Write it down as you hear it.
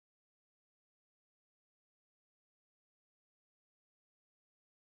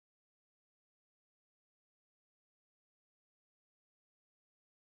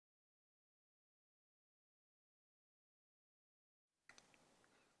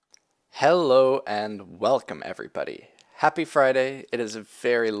Hello and welcome everybody. Happy Friday. It is a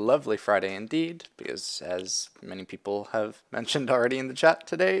very lovely Friday indeed because as many people have mentioned already in the chat,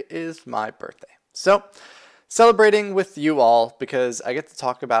 today is my birthday. So, celebrating with you all because I get to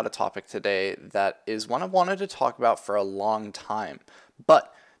talk about a topic today that is one I've wanted to talk about for a long time.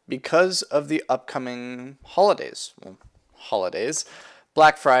 But because of the upcoming holidays,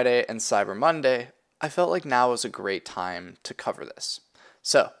 Black Friday and Cyber Monday, I felt like now was a great time to cover this.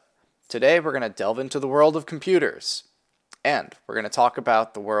 So, today we're going to delve into the world of computers, and we're going to talk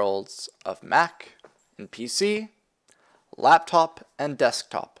about the worlds of Mac and PC, laptop and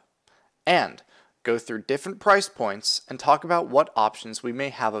desktop, and go through different price points and talk about what options we may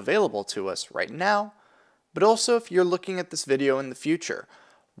have available to us right now, but also if you're looking at this video in the future,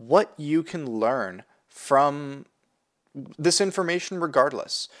 what you can learn from this information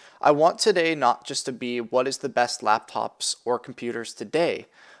regardless. I want today not just to be what is the best laptops or computers today,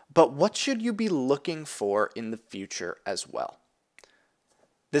 but what should you be looking for in the future as well.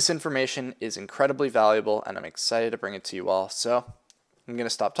 This information is incredibly valuable and I'm excited to bring it to you all. So I'm going to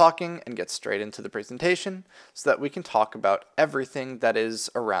stop talking and get straight into the presentation so that we can talk about everything that is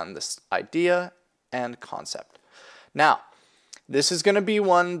around this idea and concept. Now, this is going to be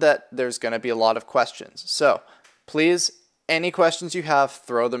one that there's going to be a lot of questions. So please, any questions you have,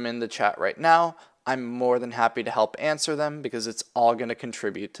 throw them in the chat right now. I'm more than happy to help answer them because it's all going to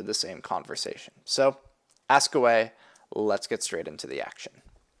contribute to the same conversation. So ask away. Let's get straight into the action.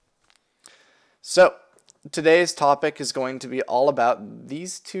 So today's topic is going to be all about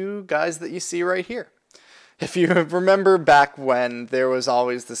these two guys that you see right here. If you remember back when there was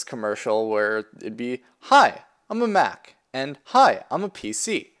always this commercial where it'd be, "Hi, I'm a Mac," and "Hi, I'm a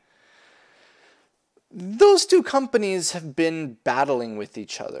PC." Those two companies have been battling with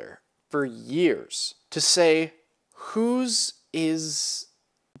each other for years to say whose is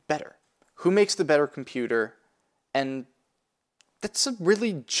better, who makes the better computer, and that's a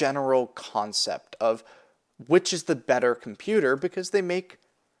really general concept of which is the better computer because they make,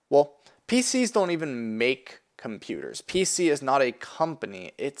 well, PCs don't even make computers. PC is not a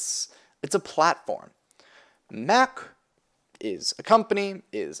company, it's a platform. Mac is a company,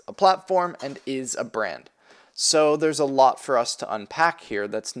 is a platform, and is a brand. So there's a lot for us to unpack here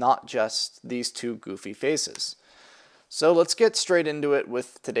that's not just these two goofy faces. So let's get straight into it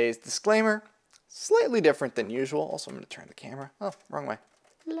with today's disclaimer. Slightly different than usual. Also, I'm going to turn the camera. Oh, wrong way.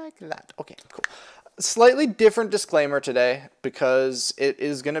 Like that. Okay, cool. Slightly different disclaimer today because it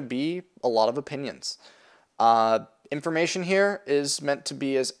is going to be a lot of opinions. Information here is meant to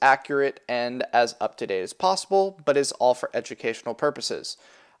be as accurate and as up-to-date as possible, but is all for educational purposes.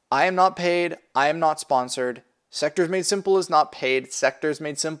 I am not paid. I am not sponsored. Sectors Made Simple is not paid. Sectors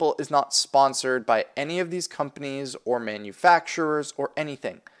Made Simple is not sponsored by any of these companies or manufacturers or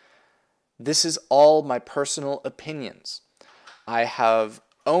anything. This is all my personal opinions. I have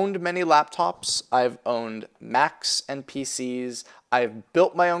owned many laptops. I've owned Macs and PCs. I've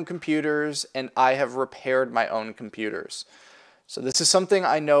built my own computers, and I have repaired my own computers. So this is something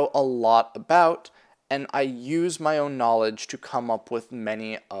I know a lot about, and I use my own knowledge to come up with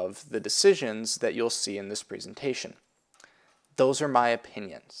many of the decisions that you'll see in this presentation. Those are my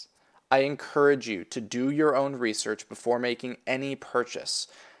opinions. I encourage you to do your own research before making any purchase,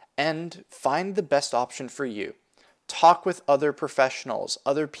 and find the best option for you. Talk with other professionals,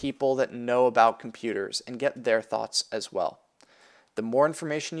 other people that know about computers, and get their thoughts as well. The more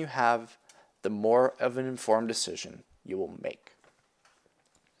information you have, the more of an informed decision you will make.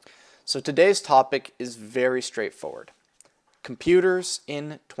 So today's topic is very straightforward. Computers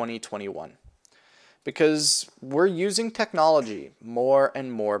in 2021. Because we're using technology more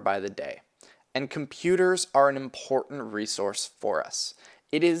and more by the day, and computers are an important resource for us.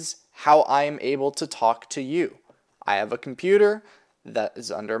 It is how I am able to talk to you. I have a computer that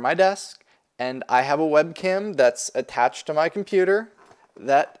is under my desk, and I have a webcam that's attached to my computer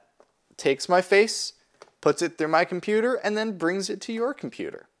that takes my face, puts it through my computer, and then brings it to your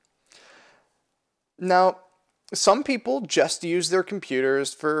computer. Now, some people just use their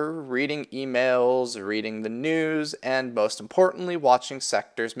computers for reading emails, reading the news, and most importantly, watching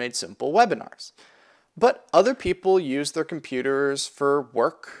Sectors Made Simple webinars. But other people use their computers for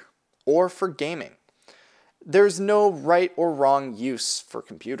work or for gaming. There's no right or wrong use for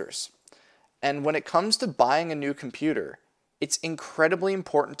computers. And when it comes to buying a new computer, it's incredibly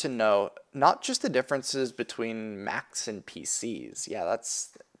important to know not just the differences between Macs and PCs. Yeah,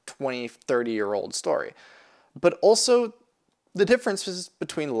 that's a 20, 30-year-old story. But also the differences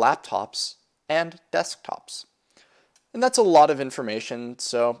between laptops and desktops. And that's a lot of information,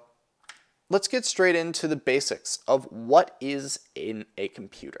 so let's get straight into the basics of what is in a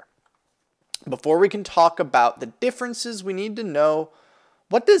computer. Before we can talk about the differences, we need to know,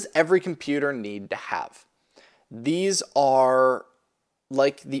 what does every computer need to have? These are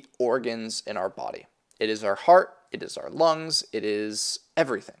like the organs in our body. It is our heart, it is our lungs, it is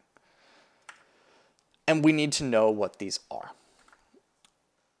everything. And we need to know what these are.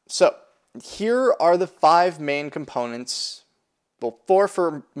 So here are the 5 main components, well, 4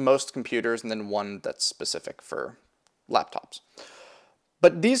 for most computers and then 1 that's specific for laptops.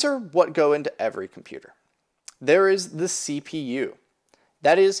 But these are what go into every computer. There is the CPU.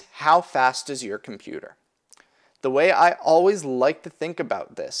 That is, how fast is your computer? The way I always like to think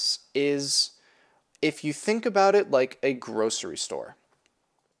about this is, if you think about it like a grocery store.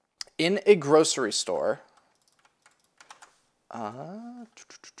 In a grocery store,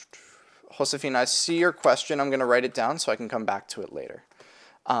 Josefina, I see your question. I'm going to write it down so I can come back to it later.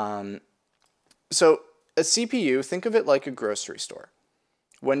 So a CPU, think of it like a grocery store.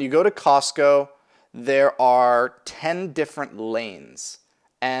 When you go to Costco, there are 10 different lanes,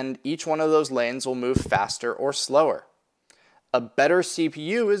 and each one of those lanes will move faster or slower. A better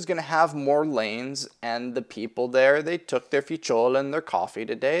CPU is going to have more lanes, and the people there, they took their fichol and their coffee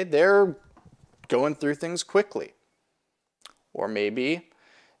today. They're going through things quickly. Or maybe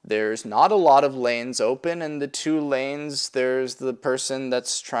there's not a lot of lanes open, and the 2 lanes, there's the person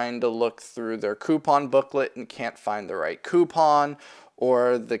that's trying to look through their coupon booklet and can't find the right coupon,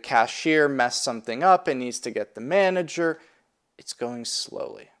 or the cashier messed something up and needs to get the manager. It's going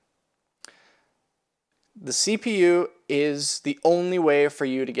slowly. The CPU is the only way for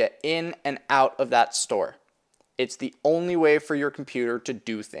you to get in and out of that store. It's the only way for your computer to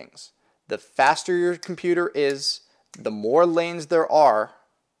do things. The faster your computer is, the more lanes there are,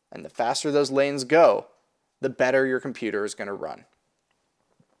 and the faster those lanes go, the better your computer is going to run.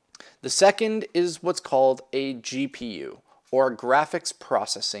 The second is what's called a GPU, or a graphics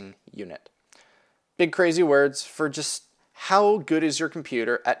processing unit. Big crazy words for just how good is your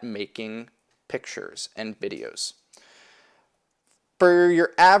computer at making pictures and videos. For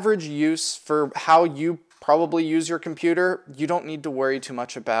your average use, for how you probably use your computer, you don't need to worry too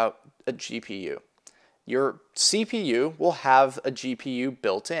much about a GPU. Your CPU will have a GPU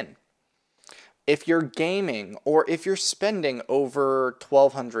built in. If you're gaming, or if you're spending over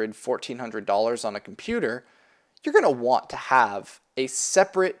 $1,200, $1,400 on a computer, you're going to want to have a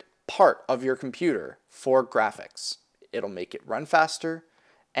separate part of your computer for graphics. It'll make it run faster,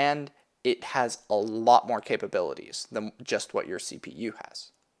 and it has a lot more capabilities than just what your CPU has.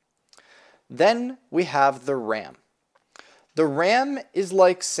 Then we have the RAM. The RAM is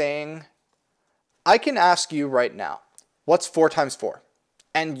like saying, I can ask you right now, what's 4 times 4?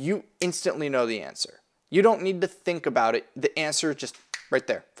 And you instantly know the answer. You don't need to think about it. The answer is just right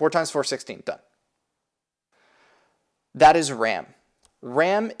there. 4 times 4, 16, done. That is RAM.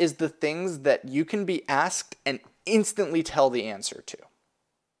 RAM is the things that you can be asked and instantly tell the answer to.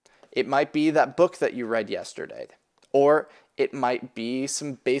 It might be that book that you read yesterday, or it might be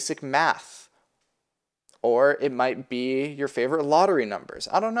some basic math, or it might be your favorite lottery numbers.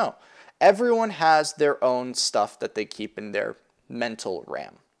 I don't know. Everyone has their own stuff that they keep in their mental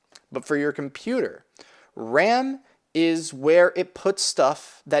RAM. But for your computer, RAM is where it puts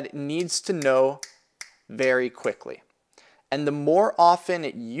stuff that it needs to know very quickly. And the more often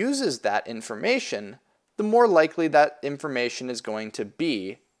it uses that information, the more likely that information is going to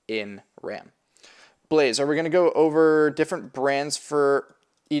be in RAM. Blaze, are we going to go over different brands for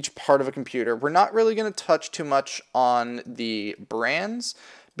each part of a computer? We're not really going to touch too much on the brands,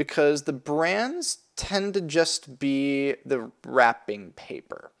 because the brands tend to just be the wrapping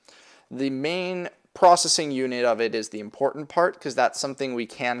paper. The main processing unit of it is the important part, because that's something we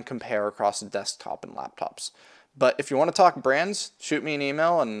can compare across desktop and laptops. But if you want to talk brands, shoot me an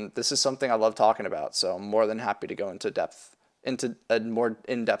email, and this is something I love talking about, so I'm more than happy to go into a more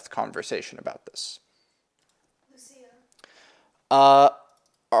in-depth conversation about this. Lucia.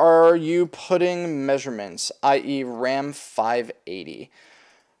 Are you putting measurements, i.e. RAM 580?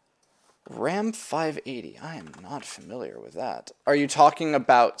 RAM 580, I am not familiar with that. Are you talking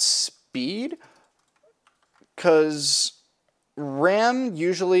about speed? Because RAM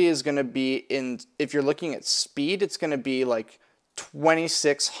usually is going to be if you're looking at speed, it's going to be like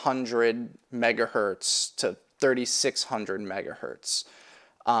 2600 megahertz to 3600 megahertz.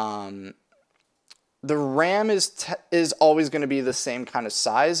 The RAM is always going to be the same kind of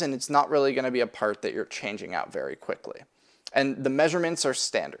size, and it's not really going to be a part that you're changing out very quickly. And the measurements are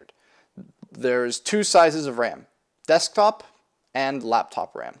standard. There's 2 sizes of RAM, desktop and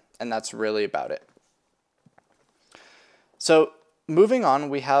laptop RAM, and that's really about it. So moving on,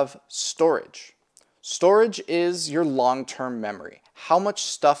 we have storage. Storage is your long-term memory. how much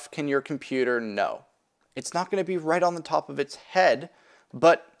stuff can your computer know? It's not going to be right on the top of its head,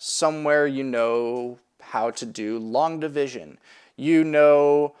 but somewhere you know how to do long division. You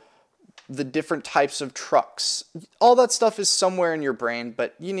know the different types of trucks. All that stuff is somewhere in your brain,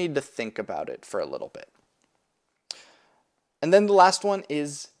 but you need to think about it for a little bit. And then the last one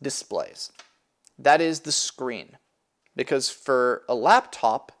is displays. That is the screen. Because for a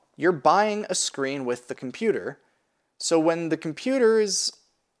laptop, you're buying a screen with the computer. So when the computer is,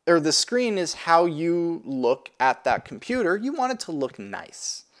 or the screen is how you look at that computer, you want it to look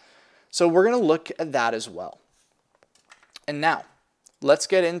nice. So we're going to look at that as well. And now, let's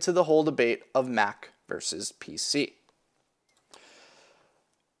get into the whole debate of Mac versus PC.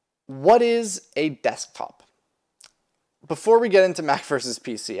 What is a desktop? Before we get into Mac versus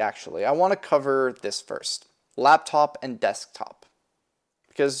PC, actually, I want to cover this first. Laptop and desktop.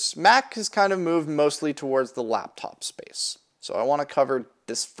 Because Mac has kind of moved mostly towards the laptop space. So I want to cover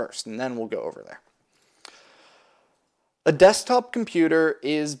this first, and then we'll go over there. A desktop computer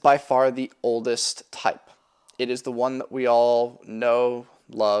is by far the oldest type. It is the one that we all know,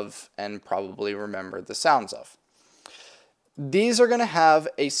 love, and probably remember the sounds of. These are going to have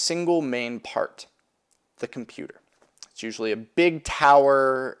a single main part, the computer. It's usually a big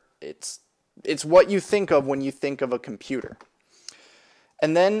tower. It's what you think of when you think of a computer.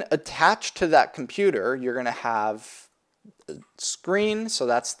 And then attached to that computer, you're going to have a screen, so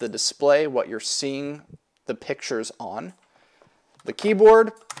that's the display, what you're seeing the pictures on. The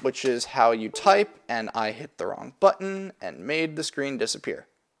keyboard, which is how you type, and I hit the wrong button and made the screen disappear.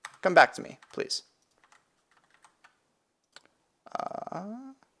 Come back to me, please.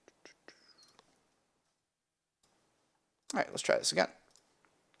 All right, let's try this again.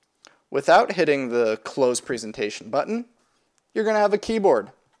 Without hitting the close presentation button, you're going to have a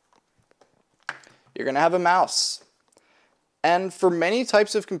keyboard. You're going to have a mouse. And for many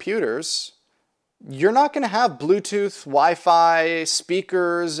types of computers, you're not going to have Bluetooth, Wi-Fi,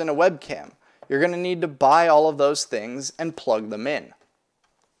 speakers, and a webcam. You're going to need to buy all of those things and plug them in.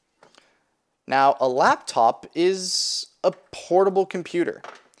 Now, a laptop is a portable computer.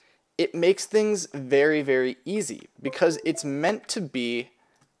 It makes things very, very easy because it's meant to be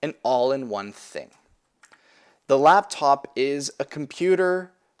an all-in-one thing. The laptop is a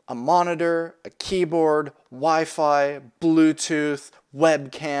computer, a monitor, a keyboard, Wi-Fi, Bluetooth,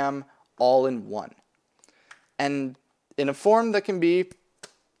 webcam, all in one. And in a form that can be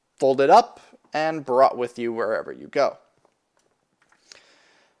folded up and brought with you wherever you go.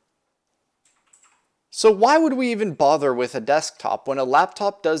 So why would we even bother with a desktop when a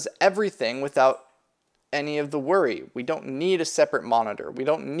laptop does everything without any of the worry? We don't need a separate monitor. We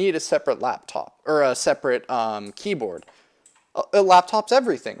don't need a separate laptop or a separate keyboard. A laptop's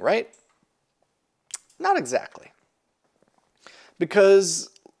everything, right? Not exactly. Because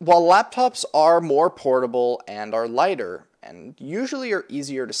while laptops are more portable and are lighter and usually are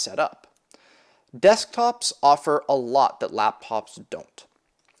easier to set up, desktops offer a lot that laptops don't.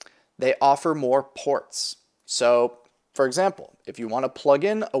 They offer more ports. So, for example, if you want to plug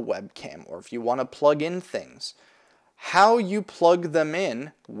in a webcam or if you want to plug in things, how you plug them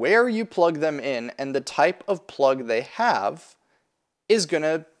in, where you plug them in, and the type of plug they have is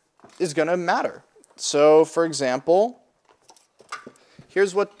gonna matter. So, for example,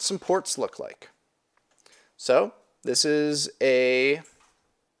 here's what some ports look like. So, this is a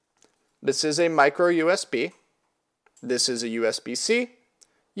micro USB. This is a USB-C,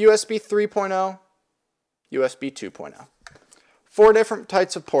 USB 3.0, USB 2.0. 4 different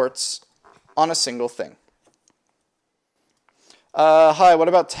types of ports on a single thing. Hi, what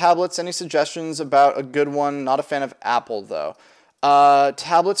about tablets? Any suggestions about a good one? Not a fan of Apple, though.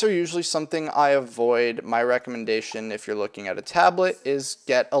 Tablets are usually something I avoid. My recommendation, if you're looking at a tablet, is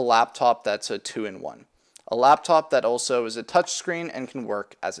get a laptop that's a 2-in-1. A laptop that also is a touchscreen and can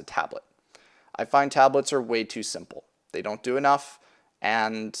work as a tablet. I find tablets are way too simple. They don't do enough,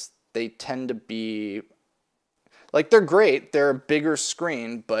 and they tend to be, like, they're great. They're a bigger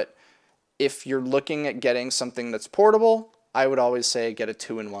screen, but if you're looking at getting something that's portable, I would always say get a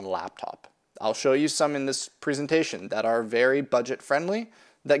 2-in-1 laptop. I'll show you some in this presentation that are very budget friendly,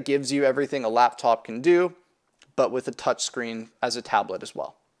 that gives you everything a laptop can do, but with a touchscreen as a tablet as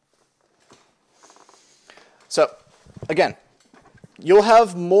well. So, again, you'll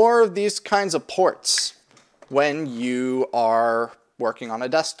have more of these kinds of ports when you are working on a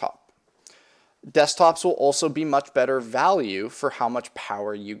desktop. Desktops will also be much better value for how much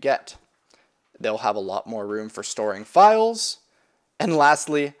power you get. They'll have a lot more room for storing files. And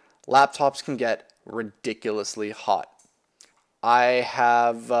lastly, laptops can get ridiculously hot. I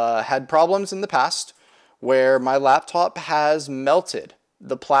have had problems in the past where my laptop has melted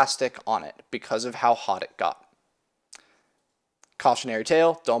the plastic on it because of how hot it got. Cautionary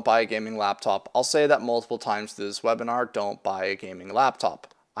tale, don't buy a gaming laptop. I'll say that multiple times through this webinar, don't buy a gaming laptop.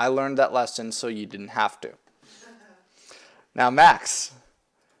 I learned that lesson so you didn't have to. Now Macs.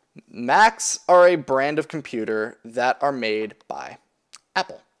 Macs are a brand of computer that are made by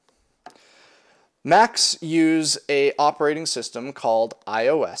Apple. Macs use an operating system called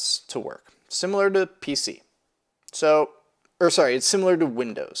iOS to work, similar to PC. It's similar to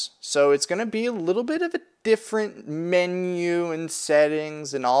Windows. So it's going to be a little bit of a different menu and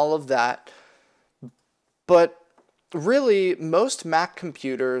settings and all of that. But really, most Mac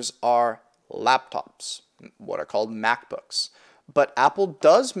computers are laptops, what are called MacBooks. But Apple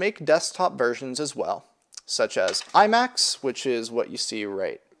does make desktop versions as well, such as iMacs, which is what you see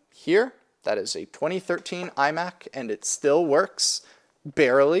right here. That is a 2013 iMac, and it still works.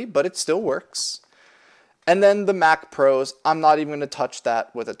 Barely, but it still works. And then the Mac Pros, I'm not even going to touch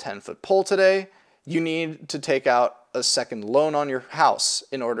that with a 10-foot pole today. You need to take out a second loan on your house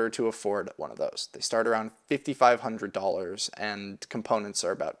in order to afford one of those. They start around $5,500, and components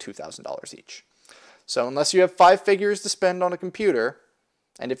are about $2,000 each. So unless you have 5 figures to spend on a computer,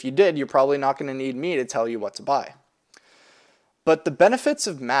 and if you did, you're probably not going to need me to tell you what to buy. But the benefits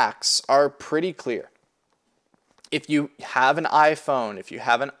of Macs are pretty clear. If you have an iPhone, if you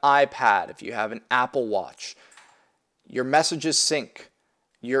have an iPad, if you have an Apple Watch, your messages sync,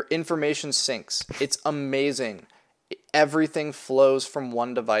 your information syncs. It's amazing. Everything flows from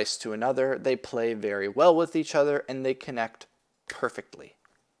one device to another. They play very well with each other, and they connect perfectly.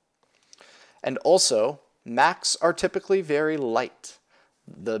 And also, Macs are typically very light.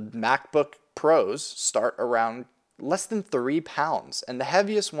 The MacBook Pros start around less than 3 pounds, and the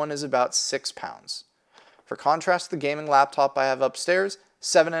heaviest one is about 6 pounds. For contrast, the gaming laptop I have upstairs,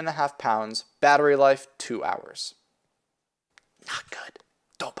 7.5 pounds, battery life 2 hours. Not good.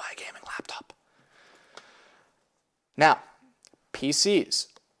 Don't buy a gaming laptop. Now, PCs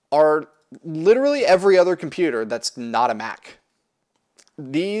are literally every other computer that's not a Mac.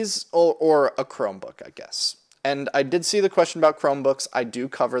 These, or a Chromebook, I guess. And I did see the question about Chromebooks. I do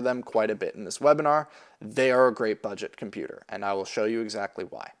cover them quite a bit in this webinar. They are a great budget computer, and I will show you exactly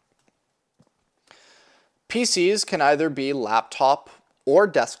why. PCs can either be laptop or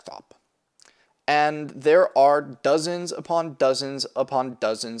desktop, and there are dozens upon dozens upon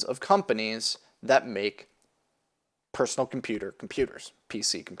dozens of companies that make personal computers,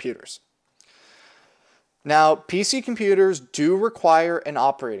 PC computers. Now, PC computers do require an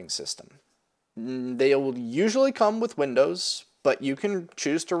operating system. They will usually come with Windows, but you can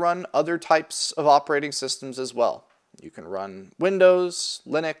choose to run other types of operating systems as well. You can run Windows,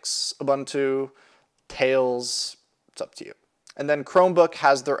 Linux, Ubuntu, Tails, it's up to you. And then Chromebook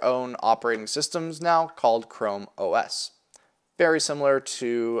has their own operating systems now called Chrome OS. Very similar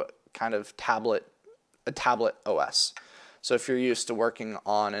to kind of a tablet OS. So if you're used to working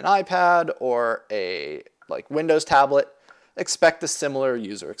on an iPad or a Windows tablet, expect a similar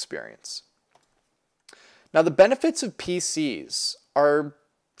user experience. Now the benefits of PCs are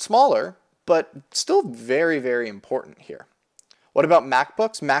smaller, but still very, very important here. What about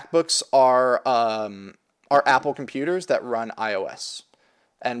MacBooks? MacBooks are Apple computers that run iOS,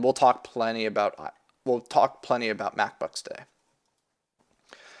 and we'll talk plenty about MacBooks today.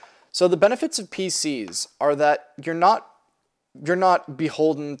 So the benefits of PCs are that you're not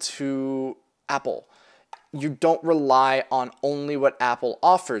beholden to Apple. You don't rely on only what Apple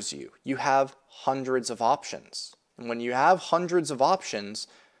offers you. You have hundreds of options. And when you have hundreds of options,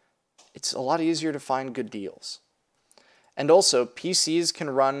 it's a lot easier to find good deals. And also, PCs can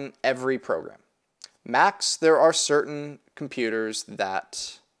run every program. Macs, there are certain computers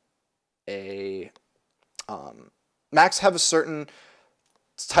that Macs have a certain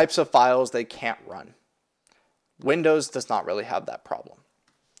types of files they can't run. Windows does not really have that problem.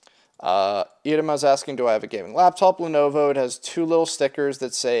 Idama's asking, do I have a gaming laptop? Lenovo, it has 2 little stickers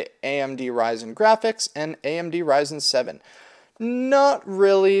that say AMD Ryzen graphics and AMD Ryzen 7. Not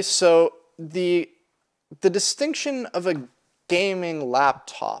really. So the distinction of a gaming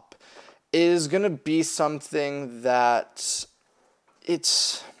laptop is going to be something that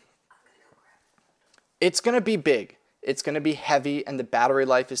it's going to be big. It's going to be heavy, and the battery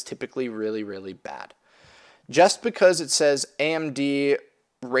life is typically really, really bad. Just because it says AMD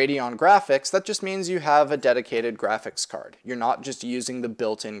Radeon graphics, that just means you have a dedicated graphics card. You're not just using the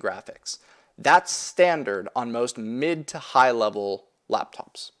built-in graphics. That's standard on most mid to high level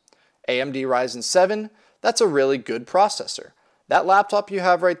laptops. AMD Ryzen 7, that's a really good processor. That laptop you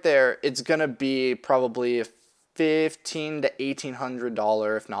have right there, it's going to be probably a $1,500 to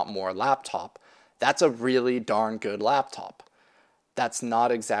 $1,800, if not more, laptop. That's a really darn good laptop. That's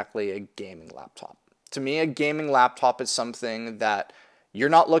not exactly a gaming laptop. To me, a gaming laptop is something that you're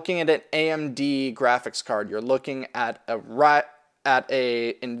not looking at an AMD graphics card. You're looking at a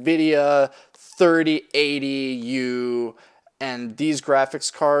NVIDIA 3080U, and these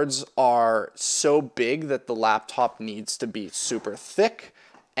graphics cards are so big that the laptop needs to be super thick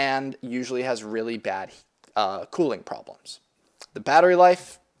and usually has really bad cooling problems. The battery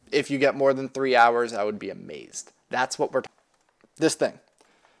life, if you get more than 3 hours, I would be amazed. That's what we're talking about. This thing.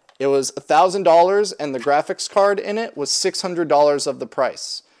 It was $1,000 and the graphics card in it was $600 of the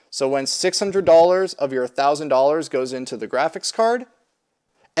price. So when $600 of your $1,000 goes into the graphics card,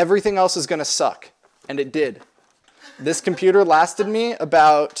 everything else is going to suck. And it did. This computer lasted me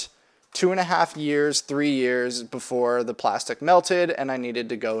about 2.5 years, 3 years before the plastic melted and I needed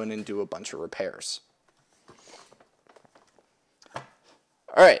to go in and do a bunch of repairs.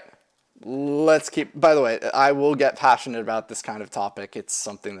 All right. Let's keep, by the way, I will get passionate about this kind of topic. It's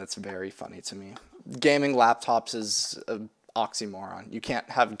something that's very funny to me. Gaming laptops is an oxymoron. You can't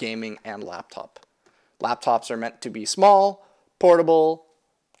have gaming and laptop. Laptops are meant to be small, portable,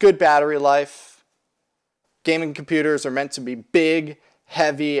 good battery life. Gaming computers are meant to be big,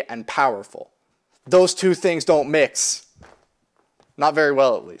 heavy, and powerful. Those two things don't mix. Not very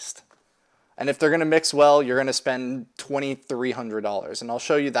well, at least. And if they're going to mix well, you're going to spend $2,300. And I'll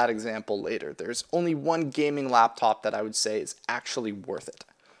show you that example later. There's only one gaming laptop that I would say is actually worth it.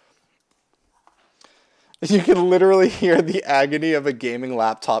 You can literally hear the agony of a gaming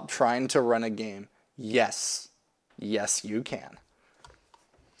laptop trying to run a game. Yes. Yes, you can.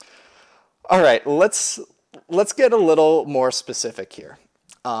 All right, let's get a little more specific here.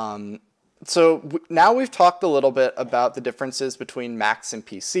 So now we've talked a little bit about the differences between Macs and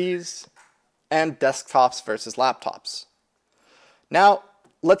PCs, and desktops versus laptops. Now,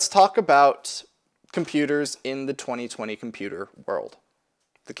 let's talk about computers in the 2020 computer world.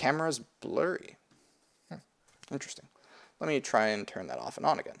 The camera is blurry. Interesting. Let me try and turn that off and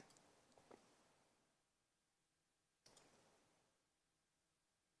on again.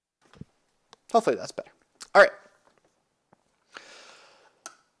 Hopefully that's better. All right.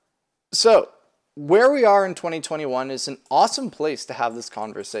 So, where we are in 2021 is an awesome place to have this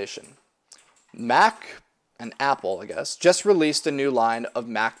conversation. Mac and Apple, I guess, just released a new line of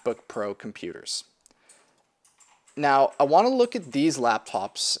MacBook Pro computers. Now, I want to look at these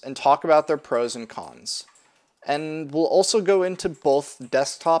laptops and talk about their pros and cons. And we'll also go into both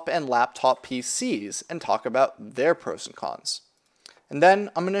desktop and laptop PCs and talk about their pros and cons. And then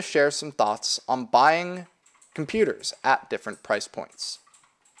I'm going to share some thoughts on buying computers at different price points.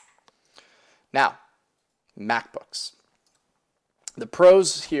 Now, MacBooks. The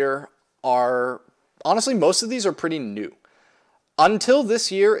pros here are, honestly, most of these are pretty new. Until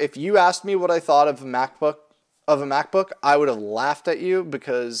this year, if you asked me what I thought of a MacBook, I would have laughed at you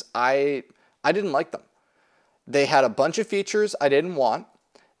because I didn't like them. They had a bunch of features I didn't want.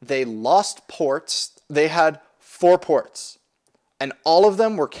 They lost ports. They had 4 ports, and all of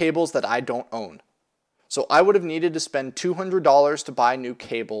them were cables that I don't own. So I would have needed to spend $200 to buy new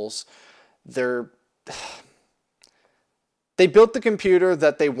cables. They built the computer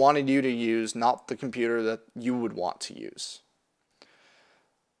that they wanted you to use, not the computer that you would want to use.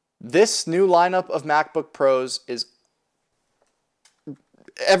 This new lineup of MacBook Pros is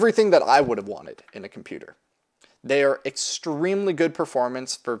everything that I would have wanted in a computer. They are extremely good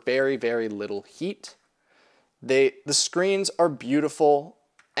performance for very, very little heat. The screens are beautiful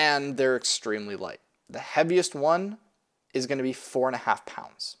and they're extremely light. The heaviest one is going to be 4.5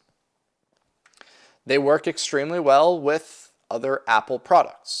 pounds. They work extremely well with other Apple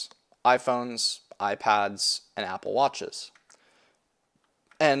products, iPhones, iPads, and Apple Watches.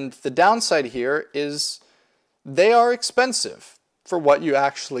 And the downside here is they are expensive for what you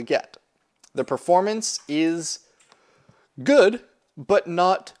actually get. The performance is good, but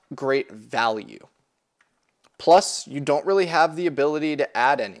not great value. Plus, you don't really have the ability to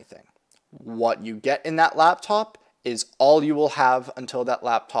add anything. What you get in that laptop is all you will have until that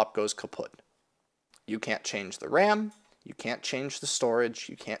laptop goes kaput. You can't change the RAM, you can't change the storage,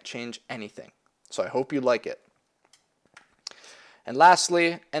 you can't change anything. So I hope you like it. And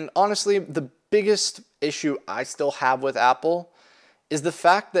lastly, and honestly, the biggest issue I still have with Apple is the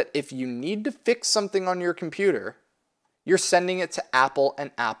fact that if you need to fix something on your computer, you're sending it to Apple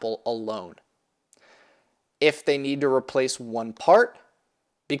and Apple alone. If they need to replace one part,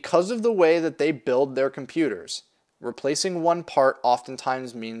 because of the way that they build their computers, replacing one part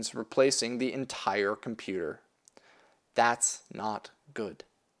oftentimes means replacing the entire computer. That's not good.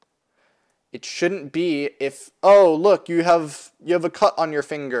 It shouldn't be if, oh, look, you have a cut on your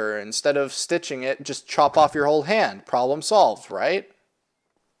finger. Instead of stitching it, just chop off your whole hand. Problem solved, right?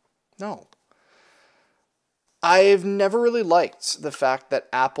 No. I've never really liked the fact that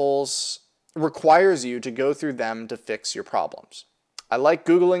Apple's requires you to go through them to fix your problems. I like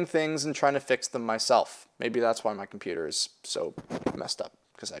Googling things and trying to fix them myself. Maybe that's why my computer is so messed up,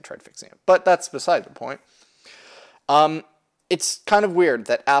 because I tried fixing it. But that's beside the point. It's kind of weird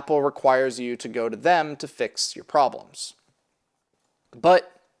that Apple requires you to go to them to fix your problems.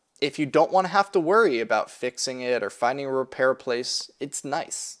 But if you don't want to have to worry about fixing it or finding a repair place, it's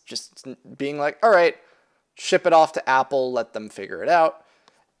nice. Just being like, all right, ship it off to Apple, let them figure it out.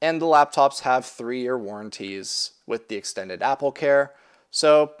 And the laptops have 3-year warranties with the extended Apple Care.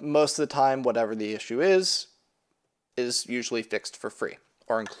 So most of the time, whatever the issue is usually fixed for free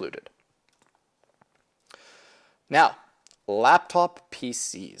or included. Now, laptop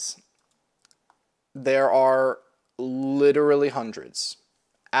PCs. There are literally hundreds,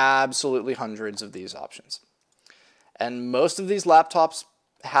 absolutely hundreds of these options. And most of these laptops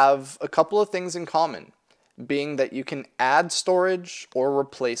have a couple of things in common, being that you can add storage or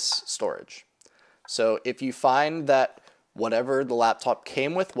replace storage. So if you find that whatever the laptop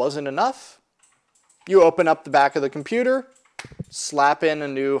came with wasn't enough, you open up the back of the computer, slap in a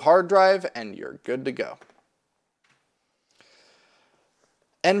new hard drive, and you're good to go.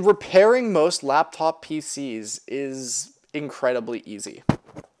 And repairing most laptop PCs is incredibly easy.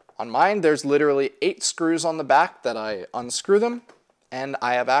 On mine, there's literally 8 screws on the back that I unscrew them, and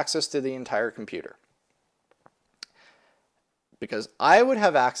I have access to the entire computer. Because I would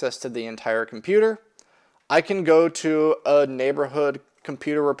have access to the entire computer, I can go to a neighborhood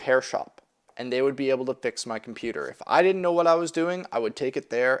computer repair shop, and they would be able to fix my computer. If I didn't know what I was doing, I would take it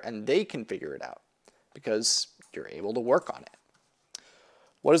there, and they can figure it out, because you're able to work on it.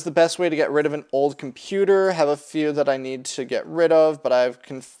 What is the best way to get rid of an old computer? Have a few that I need to get rid of, but I have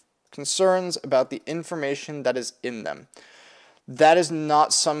concerns about the information that is in them. That is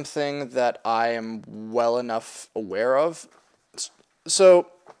not something that I am well enough aware of. So,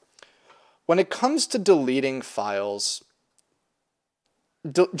 when it comes to deleting files,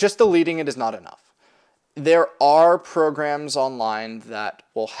 just deleting it is not enough. There are programs online that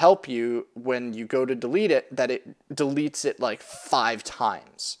will help you when you go to delete it, that it deletes it like 5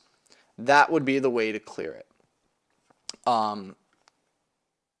 times. That would be the way to clear it.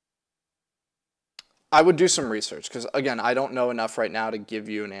 I would do some research, because again, I don't know enough right now to give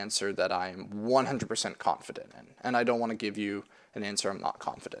you an answer that I am 100% confident in, and I don't want to give you an answer I'm not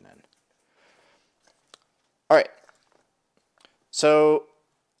confident in. All right. So,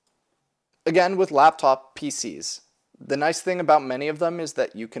 again, with laptop PCs, the nice thing about many of them is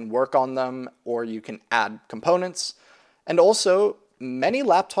that you can work on them or you can add components. And also, many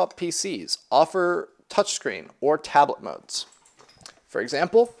laptop PCs offer touchscreen or tablet modes. For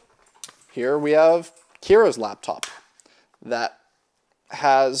example, here we have Kira's laptop that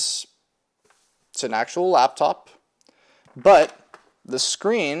has, it's an actual laptop, but the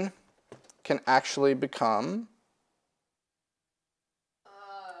screen can actually become...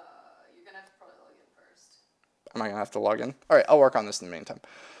 You're going to have to probably log in first. Am I going to have to log in? All right, I'll work on this in the meantime.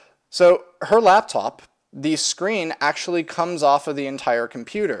 So her laptop, the screen actually comes off of the entire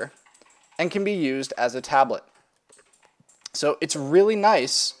computer and can be used as a tablet. So it's really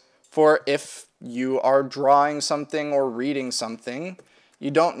nice for if you are drawing something or reading something,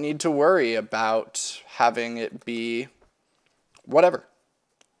 you don't need to worry about having it be whatever.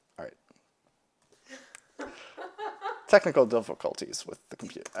 All right. Technical difficulties with the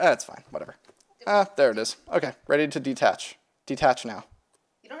computer. It's fine, whatever. There it is. Okay, ready to detach. Detach now.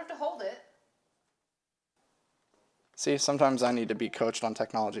 You don't have to hold it. See, sometimes I need to be coached on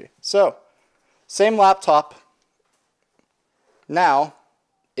technology. So, same laptop now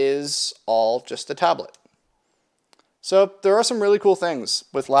is all just a tablet. So there are some really cool things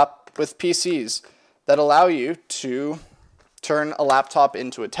with PCs that allow you to turn a laptop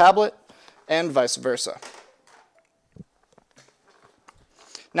into a tablet and vice versa.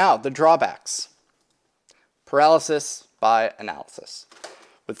 Now, the drawbacks. Paralysis by analysis.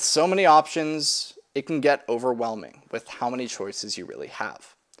 With so many options, it can get overwhelming with how many choices you really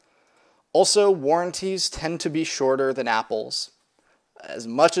have. Also, warranties tend to be shorter than Apple's. As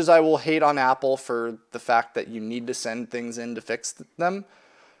much as I will hate on Apple for the fact that you need to send things in to fix them,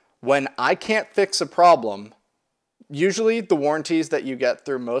 when I can't fix a problem, usually the warranties that you get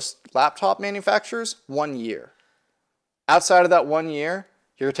through most laptop manufacturers, 1 year. Outside of that 1 year,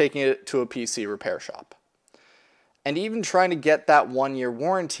 you're taking it to a PC repair shop. And even trying to get that 1 year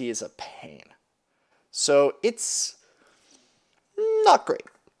warranty is a pain. So it's not great.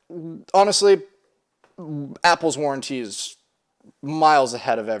 honestly, Apple's warranty is miles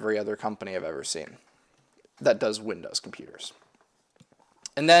ahead of every other company I've ever seen that does Windows computers.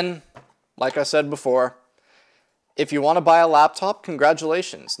 And then, like I said before, if you want to buy a laptop,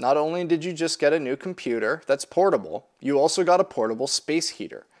 congratulations. Not only did you just get a new computer that's portable, you also got a portable space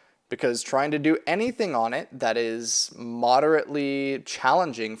heater. Because trying to do anything on it that is moderately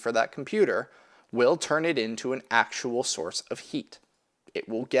challenging for that computer will turn it into an actual source of heat. It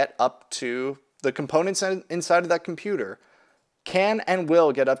will get up to, the components inside of that computer can and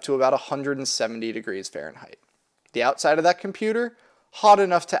will get up to about 170 degrees Fahrenheit. The outside of that computer, hot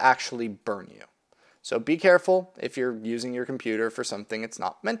enough to actually burn you. So be careful if you're using your computer for something it's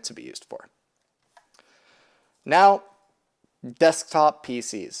not meant to be used for. Now, desktop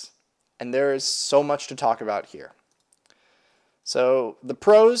PCs. And there is so much to talk about here. So the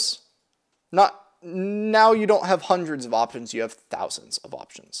pros, now you don't have hundreds of options, you have thousands of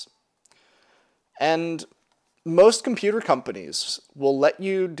options. And most computer companies will let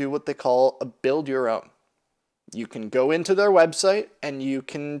you do what they call a build your own. You can go into their website and you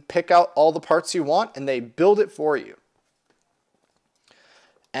can pick out all the parts you want and they build it for you.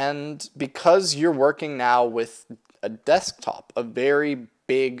 And because you're working now with a desktop, a very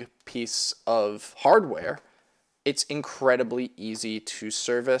big piece of hardware, it's incredibly easy to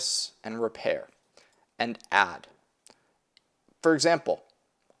service and repair and add. For example,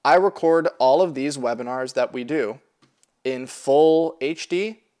 I record all of these webinars that we do in full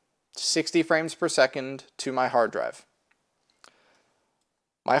HD, 60 frames per second to my hard drive.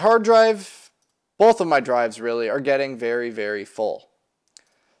 My hard drive, both of my drives really, are getting very, very full.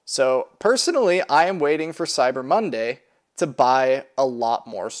 So personally, I am waiting for Cyber Monday to buy a lot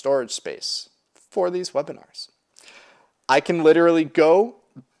more storage space for these webinars. I can literally go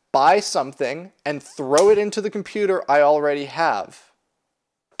buy something and throw it into the computer I already have.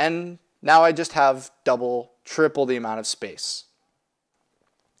 And now I just have double, triple the amount of space.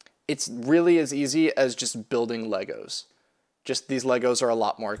 It's really as easy as just building Legos. Just these Legos are a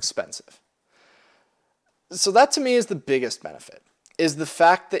lot more expensive. So that to me is the biggest benefit, is the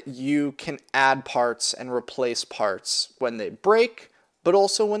fact that you can add parts and replace parts when they break, but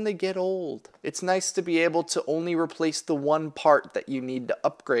also when they get old. It's nice to be able to only replace the one part that you need to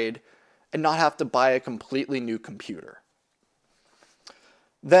upgrade and not have to buy a completely new computer.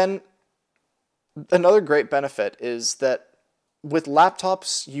 Then another great benefit is that with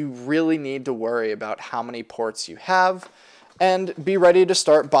laptops, you really need to worry about how many ports you have and be ready to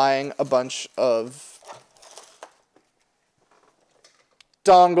start buying a bunch of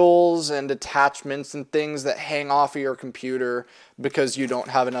dongles and attachments and things that hang off of your computer because you don't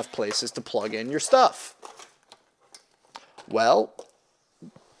have enough places to plug in your stuff. Well,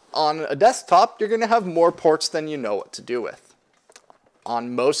 on a desktop, you're going to have more ports than you know what to do with.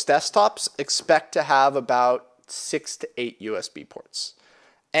 On most desktops, expect to have about 6 to 8 USB ports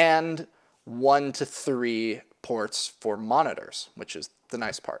and 1 to 3 ports for monitors, which is the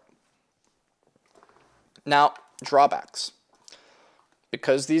nice part. Now, drawbacks.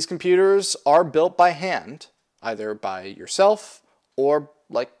 Because these computers are built by hand, either by yourself or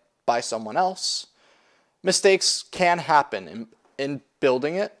like by someone else, mistakes can happen in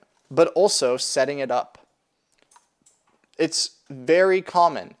building it, but also setting it up. It's very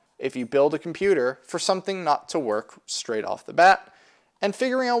common if you build a computer for something not to work straight off the bat, and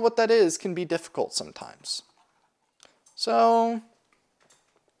figuring out what that is can be difficult sometimes. So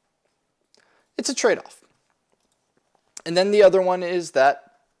it's a trade-off. And then the other one is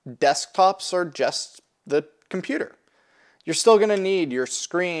that desktops are just the computer. You're still going to need your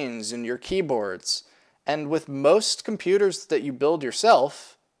screens and your keyboards. And with most computers that you build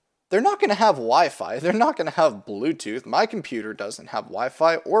yourself, they're not going to have Wi-Fi. They're not going to have Bluetooth. My computer doesn't have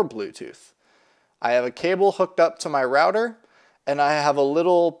Wi-Fi or Bluetooth. I have a cable hooked up to my router, and I have a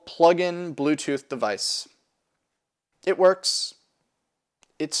little plug-in Bluetooth device. It works.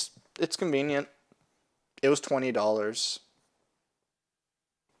 It's convenient. It was $20.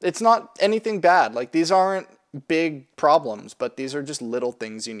 It's not anything bad. Like, these aren't big problems, but these are just little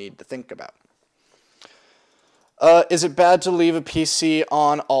things you need to think about. Is it bad to leave a PC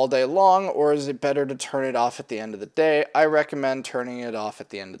on all day long, or is it better to turn it off at the end of the day? I recommend turning it off at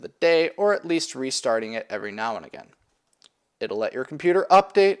the end of the day, or at least restarting it every now and again. It'll let your computer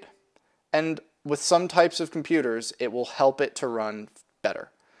update, and with some types of computers, it will help it to run better.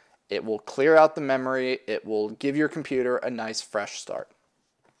 It will clear out the memory. It will give your computer a nice fresh start.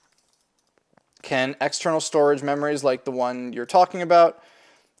 Can external storage memories like the one you're talking about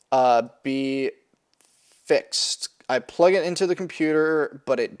be fixed? I plug it into the computer,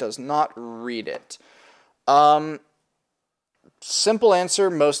 but it does not read it. Simple answer,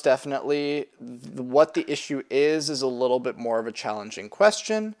 most definitely. What the issue is a little bit more of a challenging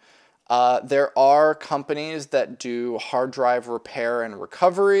question. There are companies that do hard drive repair and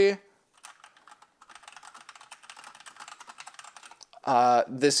recovery.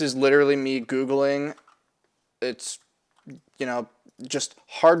 This is literally me Googling. It's, just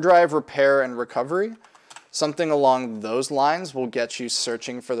hard drive repair and recovery. Something along those lines will get you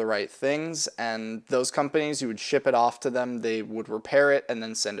searching for the right things, and those companies, you would ship it off to them, they would repair it, and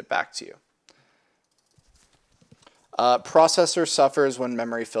then send it back to you. Processor suffers when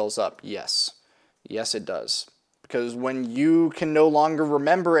memory fills up. Yes. Yes, it does. Because when you can no longer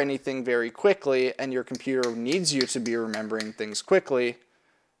remember anything very quickly, and your computer needs you to be remembering things quickly,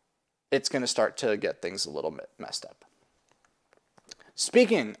 it's going to start to get things a little bit messed up.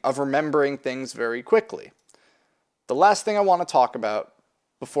 Speaking of remembering things very quickly, the last thing I want to talk about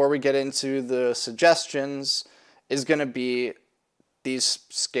before we get into the suggestions is going to be these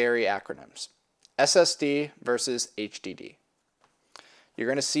scary acronyms. SSD versus HDD. You're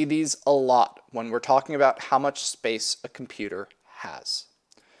going to see these a lot when we're talking about how much space a computer has.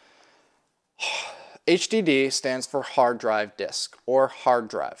 HDD stands for hard drive disk or hard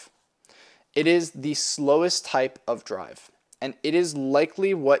drive. It is the slowest type of drive, and it is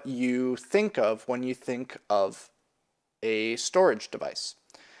likely what you think of when you think of a storage device.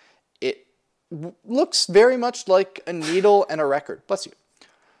 It looks very much like a needle and a record. Bless you.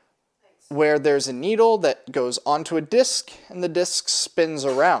 Thanks. Where there's a needle that goes onto a disk and the disk spins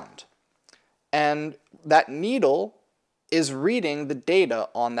around. And that needle is reading the data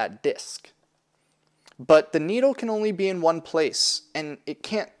on that disk. But the needle can only be in one place and it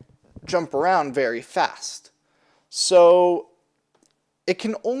can't jump around very fast. So it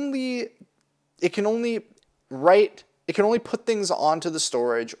can only put things onto the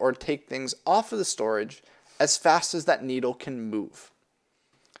storage or take things off of the storage as fast as that needle can move.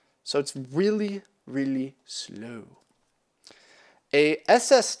 So it's really, really slow. A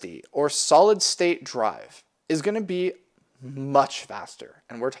SSD or solid state drive is going to be much faster,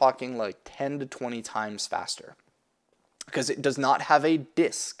 and we're talking like 10 to 20 times faster because it does not have a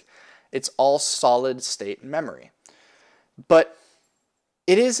disk. It's all solid state memory. But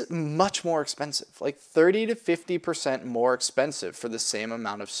it is much more expensive, like 30 to 50% more expensive for the same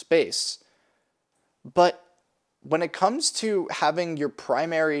amount of space. But when it comes to having your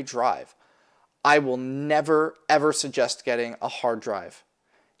primary drive, I will never, ever suggest getting a hard drive.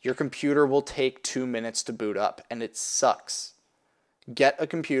 Your computer will take 2 minutes to boot up, and it sucks. Get a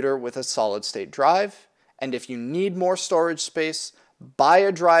computer with a solid-state drive, and if you need more storage space, buy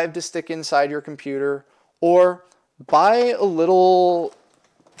a drive to stick inside your computer, or buy a little...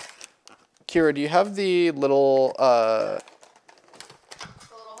 Kira, do you have the little... The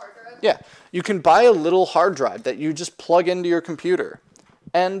little hard drive? Yeah. You can buy a little hard drive that you just plug into your computer.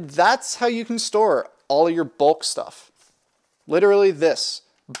 And that's how you can store all of your bulk stuff. Literally this.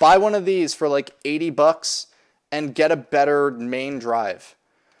 Buy one of these for like 80 bucks and get a better main drive.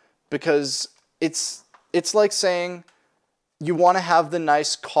 Because it's like saying you want to have the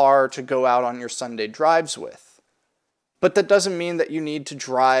nice car to go out on your Sunday drives with. But that doesn't mean that you need to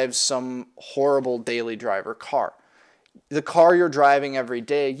drive some horrible daily driver car. The car you're driving every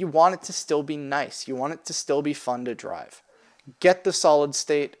day, you want it to still be nice. You want it to still be fun to drive. Get the solid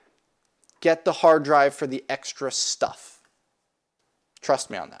state. Get the hard drive for the extra stuff. Trust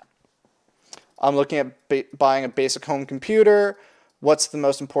me on that. I'm looking at buying a basic home computer. What's the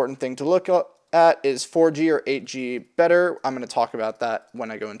most important thing to look at? Is 4G or 8G better? I'm going to talk about that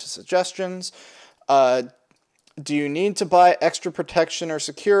when I go into suggestions. Do you need to buy extra protection or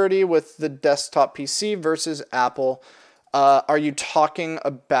security with the desktop PC versus Apple? Are you talking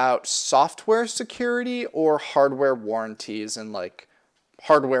about software security or hardware warranties and like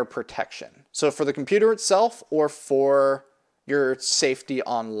hardware protection? So for the computer itself or for your safety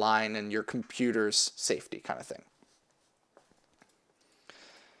online and your computer's safety kind of thing?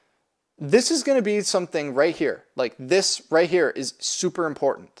 This is going to be something right here. Like this right here is super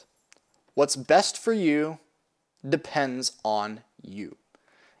important. What's best for you depends on you.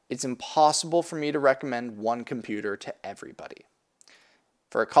 It's impossible for me to recommend one computer to everybody.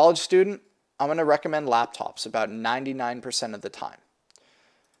 For a college student, I'm going to recommend laptops about 99% of the time.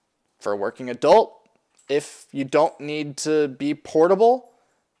 For a working adult, if you don't need to be portable,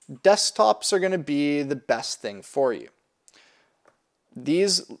 desktops are going to be the best thing for you.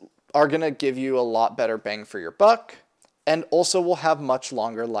 These are going to give you a lot better bang for your buck and also will have much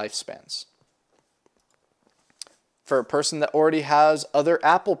longer lifespans. For a person that already has other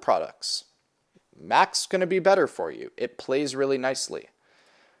Apple products, Mac's going to be better for you. It plays really nicely.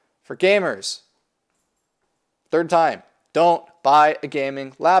 For gamers, third time, Don't buy a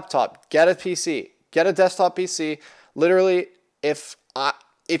gaming laptop. Get a PC. Get a desktop PC. Literally, if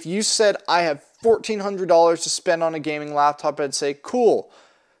you said I have $1,400 to spend on a gaming laptop, I'd say, cool.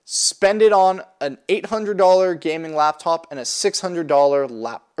 Spend it on an $800 gaming laptop and a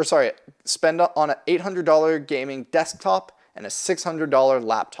 $600 spend on an $800 gaming desktop and a $600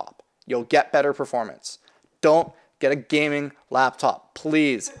 laptop. You'll get better performance. Don't get a gaming laptop.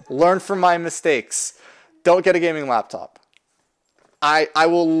 Please, learn from my mistakes. Don't get a gaming laptop. I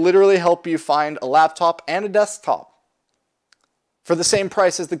will literally help you find a laptop and a desktop for the same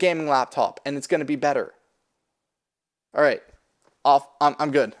price as the gaming laptop, and it's going to be better. All right.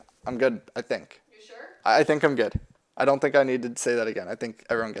 I'm good. I'm good, I think. You sure? I think I'm good. I don't think I need to say that again. I think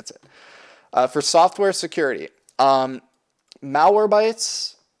everyone gets it. For software security,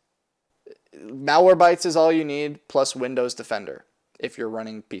 Malwarebytes is all you need, plus Windows Defender if you're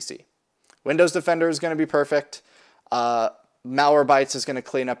running PC. Windows Defender is going to be perfect. Malwarebytes is going to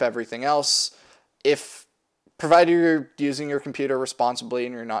clean up everything else. Provided you're using your computer responsibly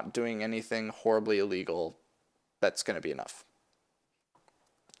and you're not doing anything horribly illegal, that's going to be enough.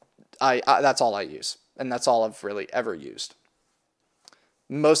 That's all I use, and that's all I've really ever used.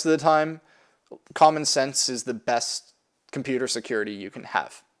 Most of the time, common sense is the best computer security you can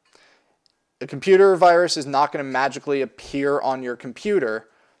have. A computer virus is not going to magically appear on your computer.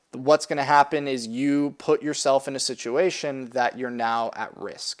 What's going to happen is you put yourself in a situation that you're now at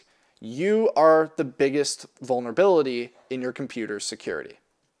risk. You are the biggest vulnerability in your computer's security.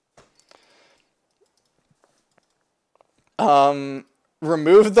 Remove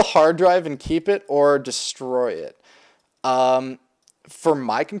the hard drive and keep it, or destroy it. For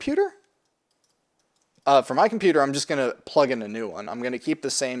my computer, I'm just going to plug in a new one. I'm going to keep the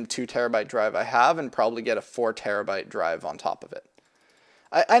same 2 terabyte drive I have and probably get a 4 terabyte drive on top of it.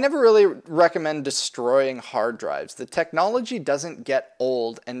 I never really recommend destroying hard drives. The technology doesn't get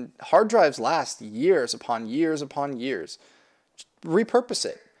old, and hard drives last years upon years upon years. Just repurpose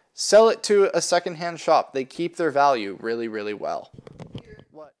it. Sell it to a secondhand shop. They keep their value really, really well.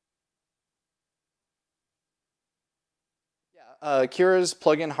 What? Yeah, Kira's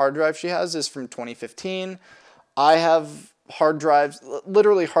plug-in hard drive she has is from 2015. I have hard drives,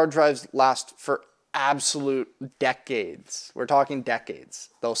 literally hard drives last for absolute decades. We're talking decades.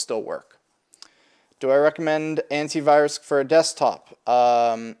 They'll still work. Do I recommend antivirus for a desktop?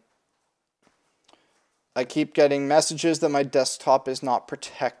 I keep getting messages that my desktop is not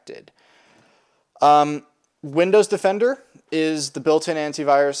protected. Windows Defender is the built-in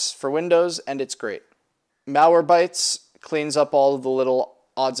antivirus for Windows, and it's great. Malwarebytes cleans up all of the little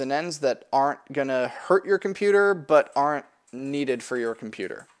odds and ends that aren't going to hurt your computer, but aren't needed for your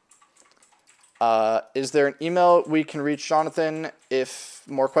computer. Is there an email we can reach Jonathan if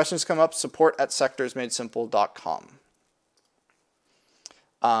more questions come up? support@sectorsmadesimple.com.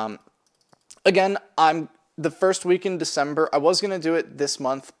 Again, the first week in December. I was going to do it this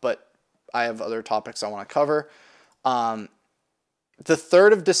month, but I have other topics I want to cover. The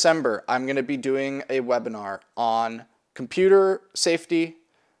 3rd of December, I'm going to be doing a webinar on computer safety,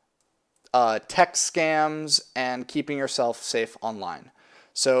 tech scams, and keeping yourself safe online.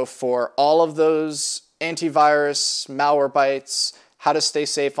 So for all of those antivirus, Malwarebytes, how to stay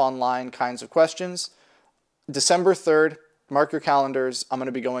safe online kinds of questions, December 3rd, mark your calendars. I'm going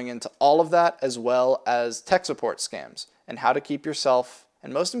to be going into all of that, as well as tech support scams and how to keep yourself,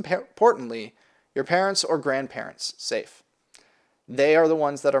 and most importantly, your parents or grandparents safe. They are the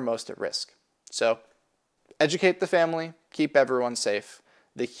ones that are most at risk. So educate the family, keep everyone safe.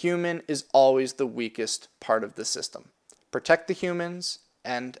 The human is always the weakest part of the system. Protect the humans,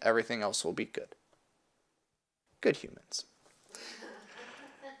 and everything else will be good. Good humans.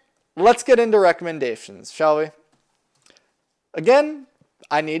 Let's get into recommendations, shall we? Again,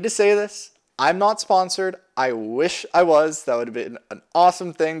 I need to say this. I'm not sponsored. I wish I was. That would have been an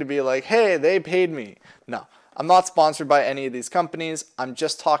awesome thing to be like, hey, they paid me. No, I'm not sponsored by any of these companies. I'm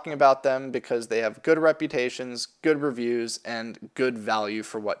just talking about them because they have good reputations, good reviews, and good value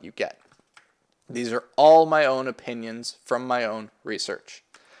for what you get. These are all my own opinions from my own research.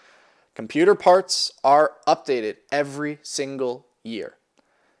 Computer parts are updated every single year.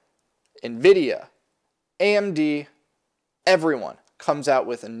 NVIDIA, AMD, everyone comes out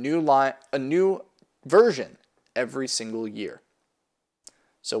with a new version every single year.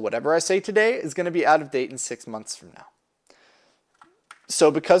 So whatever I say today is going to be out of date in 6 months from now. So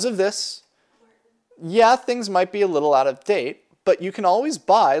because of this, yeah, things might be a little out of date, but you can always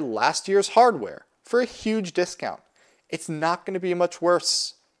buy last year's hardware for a huge discount. It's not going to be much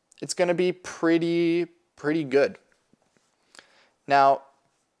worse. It's going to be pretty good. Now,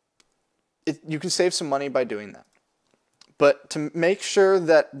 you can save some money by doing that. But to make sure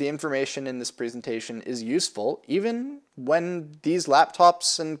that the information in this presentation is useful, even when these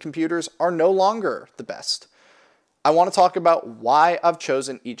laptops and computers are no longer the best, I want to talk about why I've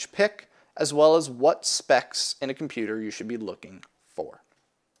chosen each pick, as well as what specs in a computer you should be looking for.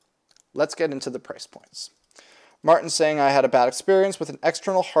 Let's get into the price points. Martin's saying I had a bad experience with an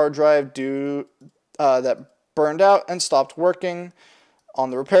external hard drive that burned out and stopped working.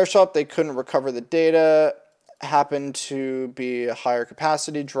 On the repair shop, they couldn't recover the data. Happened to be a higher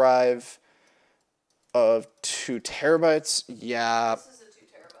capacity drive of 2 terabytes. Yeah. This is a 2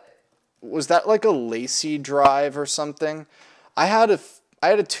 terabyte. Was that like a Lacy drive or something? I had a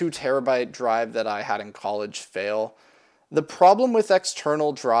 2 terabyte drive that I had in college fail. The problem with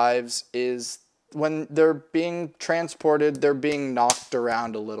external drives is when they're being transported, they're being knocked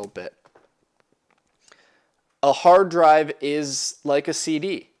around a little bit. A hard drive is like a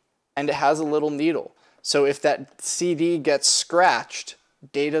CD, and it has a little needle. So if that CD gets scratched,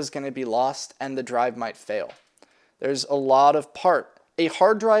 data's going to be lost and the drive might fail. There's a lot of part. A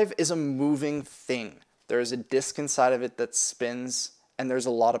hard drive is a moving thing. There's a disk inside of it that spins, and there's a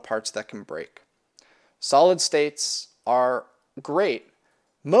lot of parts that can break. Solid states are great,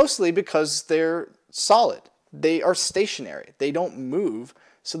 mostly because they're solid. They are stationary. They don't move,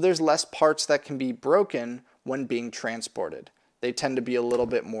 so there's less parts that can be broken when being transported. They tend to be a little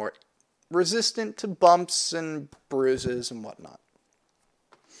bit more resistant to bumps and bruises and whatnot.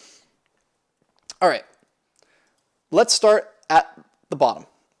 All right, let's start at the bottom.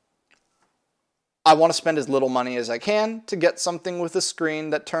 I want to spend as little money as I can to get something with a screen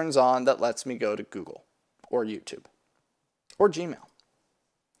that turns on that lets me go to Google or YouTube or Gmail.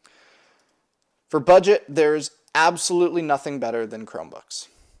 For budget, there's absolutely nothing better than Chromebooks.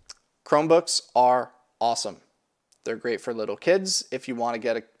 Chromebooks are awesome. They're great for little kids. If you want to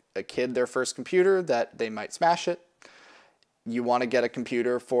get a kid their first computer that they might smash it. You want to get a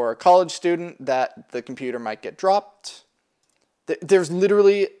computer for a college student that the computer might get dropped. There's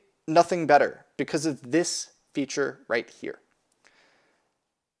literally nothing better because of this feature right here.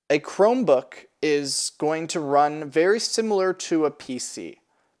 A Chromebook is going to run very similar to a PC,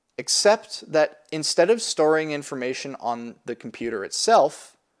 except that instead of storing information on the computer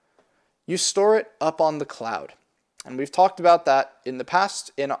itself, you store it up on the cloud. And we've talked about that in the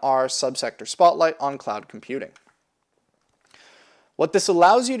past in our subsector spotlight on cloud computing. What this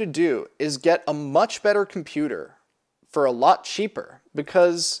allows you to do is get a much better computer for a lot cheaper,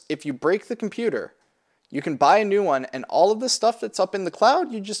 because if you break the computer, you can buy a new one, and all of the stuff that's up in the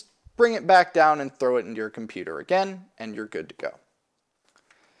cloud, you just bring it back down and throw it into your computer again, and you're good to go.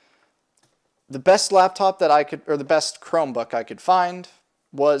 The best laptop that I could, or the best Chromebook I could find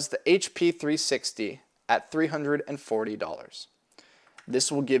was the HP 360 at $340.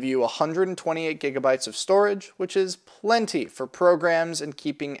 This will give you 128 gigabytes of storage, which is plenty for programs and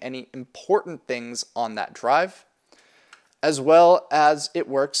keeping any important things on that drive, as well as it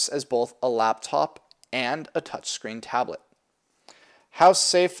works as both a laptop and a touchscreen tablet. How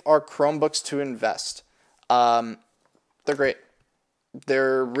safe are Chromebooks to invest? They're great.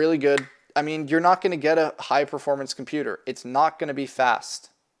 They're really good. I mean, you're not going to get a high-performance computer. It's not going to be fast.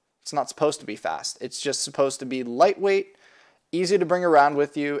 It's not supposed to be fast. It's just supposed to be lightweight, easy to bring around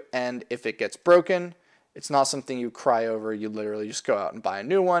with you, and if it gets broken, it's not something you cry over. You literally just go out and buy a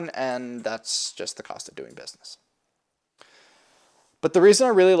new one, and that's just the cost of doing business. But the reason I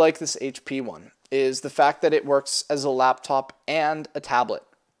really like this HP one is the fact that it works as a laptop and a tablet.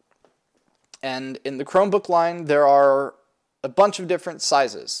 And in the Chromebook line, there are a bunch of different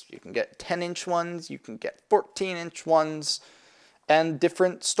sizes. You can get 10-inch ones, you can get 14-inch ones, and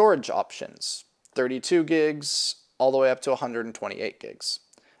different storage options, 32 gigs all the way up to 128 gigs.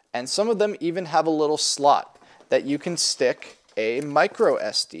 And some of them even have a little slot that you can stick a micro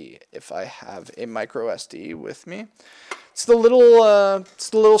SD, if I have a micro SD with me. It's the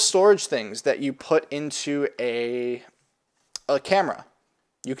little storage things that you put into a camera.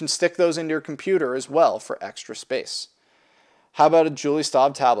 You can stick those into your computer as well for extra space. How about a Julie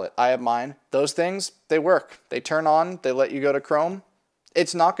Staub tablet? I have mine. Those things, they work. They turn on, they let you go to Chrome.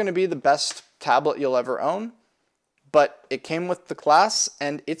 It's not going to be the best tablet you'll ever own, but it came with the class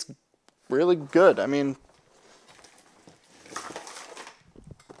and it's really good. I mean,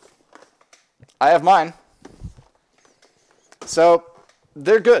 I have mine. So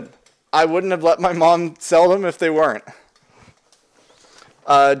they're good. I wouldn't have let my mom sell them if they weren't.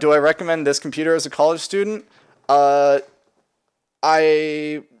 Do I recommend this computer as a college student? I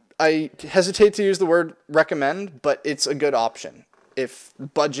hesitate to use the word recommend, but it's a good option if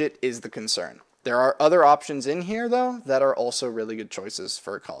budget is the concern. There are other options in here, though, that are also really good choices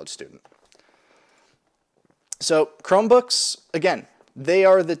for a college student. So Chromebooks, again, they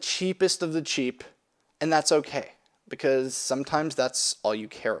are the cheapest of the cheap, and that's okay, because sometimes that's all you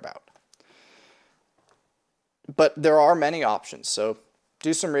care about. But there are many options, so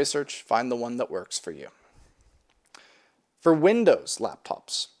do some research, find the one that works for you. For Windows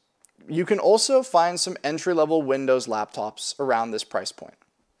laptops, you can also find some entry-level Windows laptops around this price point.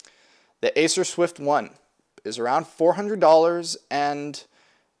 The Acer Swift 1 is around $400 and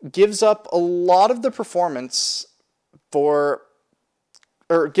gives up a lot of the performance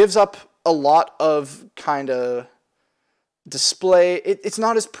gives up a lot of kind of display. It's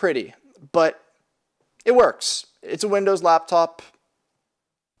not as pretty, but it works. It's a Windows laptop.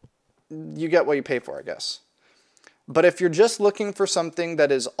 You get what you pay for, I guess. But if you're just looking for something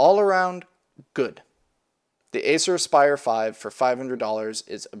that is all around good, the Acer Aspire 5 for $500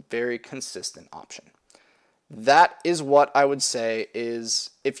 is a very consistent option. That is what I would say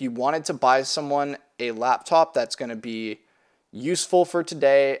is, if you wanted to buy someone a laptop that's going to be useful for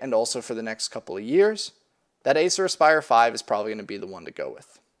today and also for the next couple of years, that Acer Aspire 5 is probably going to be the one to go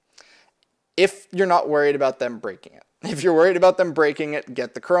with. If you're not worried about them breaking it. If you're worried about them breaking it,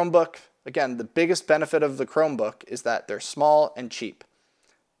 get the Chromebook. Again, the biggest benefit of the Chromebook is that they're small and cheap.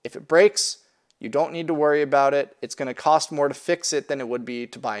 If it breaks, you don't need to worry about it. It's going to cost more to fix it than it would be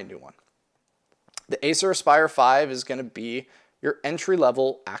to buy a new one. The Acer Aspire 5 is going to be your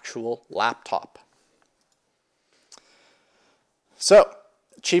entry-level actual laptop. So,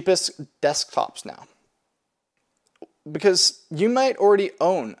 cheapest desktops now. Because you might already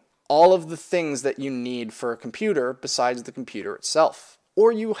own all of the things that you need for a computer besides the computer itself.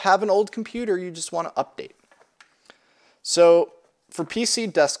 Or you have an old computer you just want to update. So for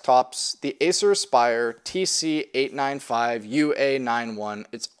PC desktops, the Acer Aspire TC895UA91,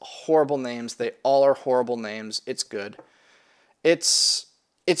 it's horrible names. They all are horrible names. It's good. It's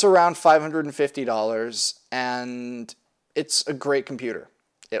around $550 and it's a great computer.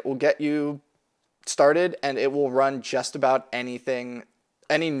 It will get you started and it will run just about anything,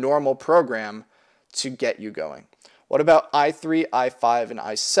 any normal program to get you going. What about i3, i5, and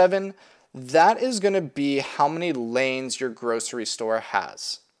i7? That is going to be how many lanes your grocery store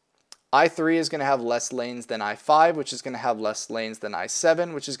has. i3 is going to have less lanes than i5, which is going to have less lanes than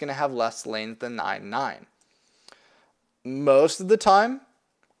i7, which is going to have less lanes than i9. Most of the time,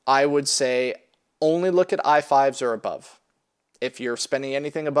 I would say only look at i5s or above. If you're spending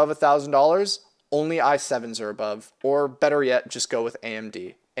anything above $1,000, only i7s or above, or better yet, just go with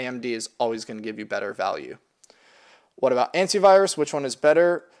AMD. AMD is always going to give you better value. What about antivirus? Which one is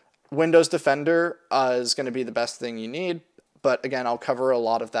better? Windows Defender is going to be the best thing you need, but again, I'll cover a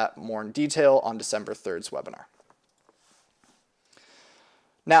lot of that more in detail on December 3rd's webinar.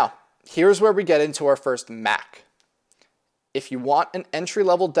 Now, here's where we get into our first Mac. If you want an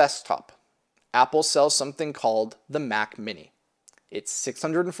entry-level desktop, Apple sells something called the Mac Mini. It's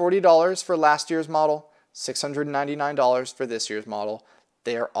 $640 for last year's model, $699 for this year's model.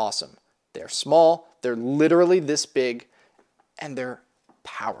 They're awesome. They're small, they're literally this big, and they're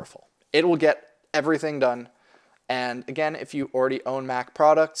powerful. It will get everything done. And again, if you already own Mac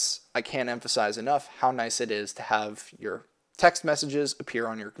products, I can't emphasize enough how nice it is to have your text messages appear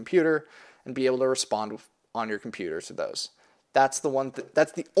on your computer and be able to respond on your computer to those. That's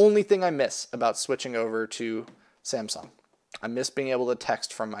the only thing I miss about switching over to Samsung. I miss being able to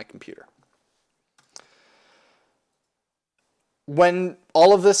text from my computer. When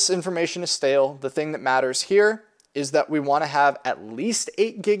all of this information is stale, the thing that matters here is that we want to have at least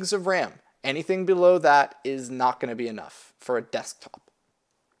 8 gigs of RAM. Anything below that is not going to be enough for a desktop.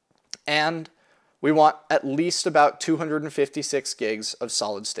 And we want at least about 256 gigs of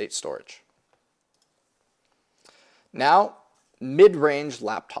solid state storage. Now, mid-range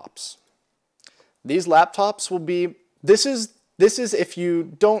laptops. These laptops will be, this is if you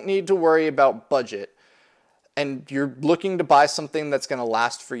don't need to worry about budget and you're looking to buy something that's going to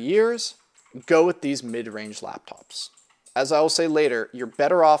last for years, go with these mid-range laptops. As I will say later, you're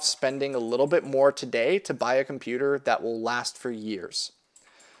better off spending a little bit more today to buy a computer that will last for years.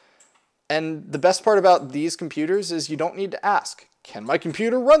 And the best part about these computers is you don't need to ask, can my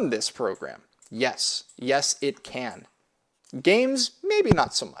computer run this program? Yes, it can. Games, maybe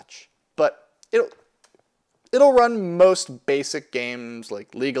not so much, but it'll run most basic games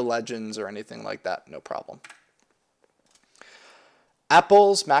like League of Legends or anything like that, no problem.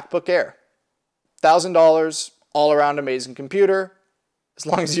 Apple's MacBook Air, $1,000, all-around amazing computer, as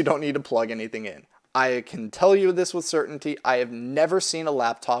long as you don't need to plug anything in. I can tell you this with certainty, I have never seen a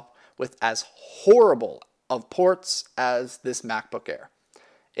laptop with as horrible of ports as this MacBook Air.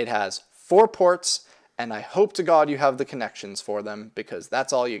 It has 4 ports, and I hope to God you have the connections for them, because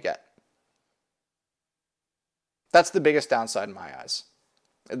that's all you get. That's the biggest downside in my eyes.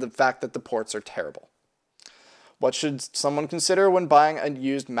 The fact that the ports are terrible. What should someone consider when buying a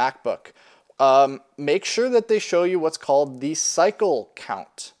used MacBook? Make sure that they show you what's called the cycle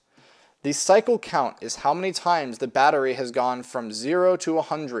count. The cycle count is how many times the battery has gone from 0 to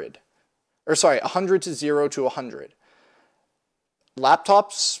 100. Or sorry, 100 to 0 to 100.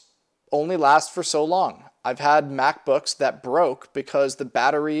 Laptops only last for so long. I've had MacBooks that broke because the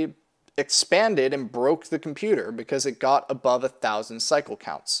battery expanded and broke the computer because it got above 1,000 cycle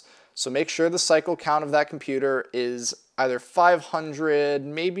counts. So make sure the cycle count of that computer is either 500,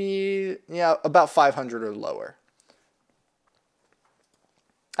 maybe, yeah, about 500 or lower.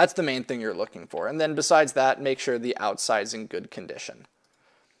 That's the main thing you're looking for. And then besides that, make sure the outside's in good condition.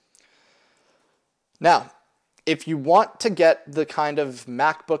 Now, if you want to get the kind of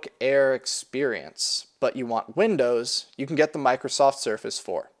MacBook Air experience, but you want Windows, you can get the Microsoft Surface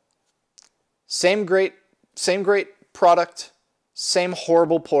 4. Same great product, same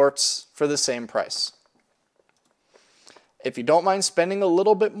horrible ports for the same price. If you don't mind spending a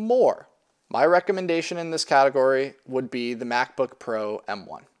little bit more, my recommendation in this category would be the MacBook Pro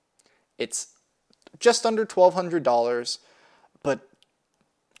M1. It's just under $1,200, but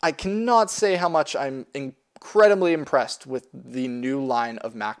I cannot say how much I'm incredibly impressed with the new line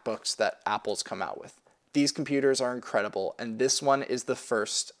of MacBooks that Apple's come out with. These computers are incredible, and this one is the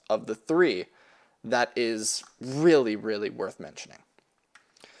first of the three that is really, really worth mentioning.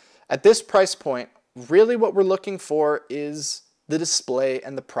 At this price point, really what we're looking for is the display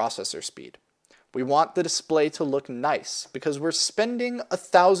and the processor speed. We want the display to look nice because we're spending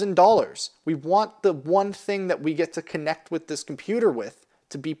 $1,000. We want the one thing that we get to connect with this computer with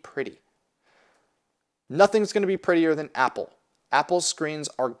to be pretty. Nothing's going to be prettier than Apple. Apple's screens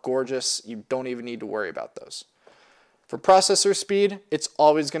are gorgeous. You don't even need to worry about those. For processor speed, it's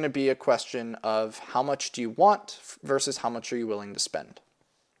always going to be a question of how much do you want versus how much are you willing to spend.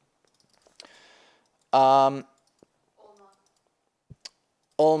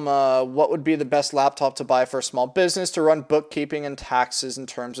 Ulma, what would be the best laptop to buy for a small business to run bookkeeping and taxes in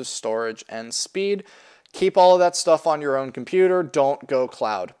terms of storage and speed? Keep all of that stuff on your own computer. Don't go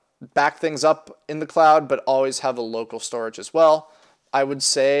cloud. Back things up in the cloud, but always have a local storage as well. I would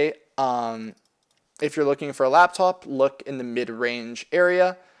say if you're looking for a laptop, look in the mid-range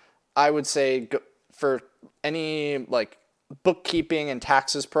area. I would say for any like bookkeeping and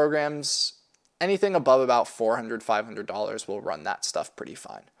taxes programs, anything above about $400, $500 will run that stuff pretty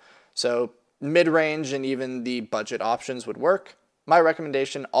fine. So mid-range and even the budget options would work. My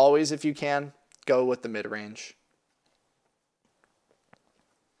recommendation, always if you can, go with the mid-range.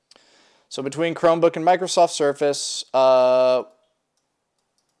 So between Chromebook and Microsoft Surface,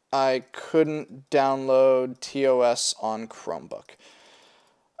 I couldn't download TOS on Chromebook.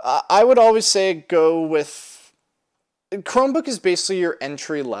 I would always say go with... Chromebook is basically your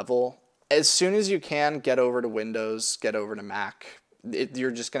entry level. As soon as you can, get over to Windows, get over to Mac.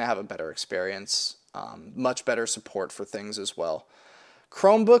 You're just going to have a better experience. Much better support for things as well.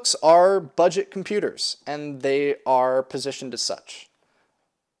 Chromebooks are budget computers, and they are positioned as such.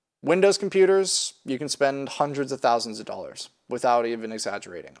 Windows computers, you can spend hundreds of thousands of dollars without even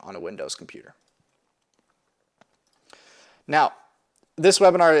exaggerating on a Windows computer. Now, this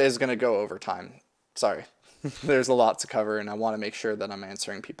webinar is going to go over time. Sorry, there's a lot to cover and I want to make sure that I'm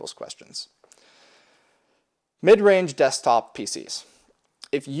answering people's questions. Mid-range desktop PCs.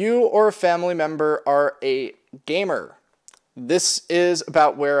 If you or a family member are a gamer, this is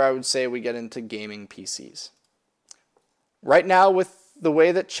about where I would say we get into gaming PCs. Right now, with the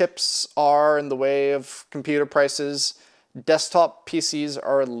way that chips are and the way of computer prices, desktop PCs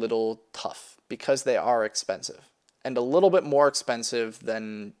are a little tough because they are expensive and a little bit more expensive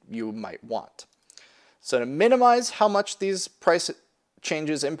than you might want. So to minimize how much these price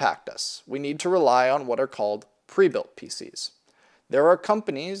changes impact us, we need to rely on what are called pre-built PCs. There are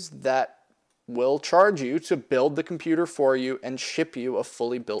companies that will charge you to build the computer for you and ship you a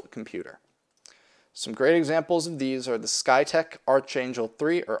fully built computer. Some great examples of these are the Skytech Archangel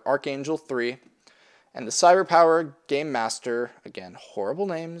 3 or Archangel 3 and the CyberPower Game Master, again, horrible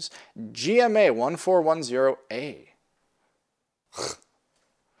names, GMA1410A.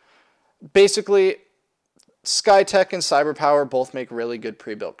 Basically, Skytech and CyberPower both make really good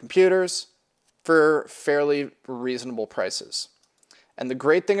pre-built computers for fairly reasonable prices. And the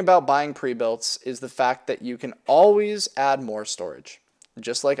great thing about buying pre-builts is the fact that you can always add more storage.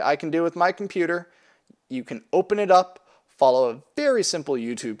 Just like I can do with my computer, you can open it up, follow a very simple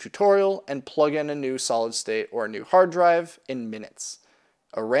YouTube tutorial, and plug in a new solid state or a new hard drive in minutes.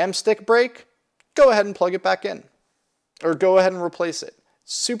 A RAM stick break? Go ahead and plug it back in. Or go ahead and replace it.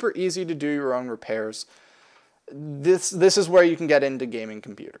 Super easy to do your own repairs. this is where you can get into gaming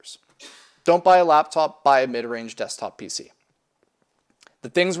computers. Don't buy a laptop, buy a mid-range desktop PC. The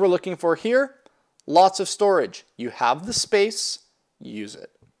things we're looking for here, lots of storage. You have the space, use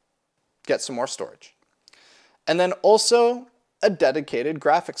it. Get some more storage. And then also a dedicated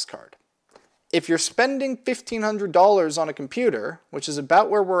graphics card. If you're spending $1,500 on a computer, which is about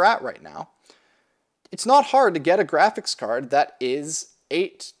where we're at right now, it's not hard to get a graphics card that is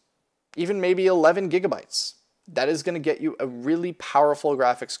 8, even maybe 11 gigabytes. That is going to get you a really powerful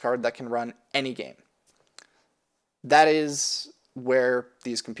graphics card that can run any game. That is where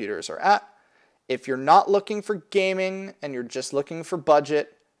these computers are at. If you're not looking for gaming and you're just looking for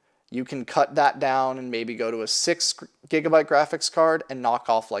budget, you can cut that down and maybe go to a 6 gigabyte graphics card and knock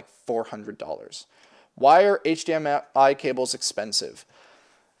off like $400. Why are HDMI cables expensive?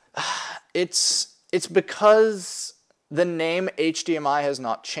 It's because the name HDMI has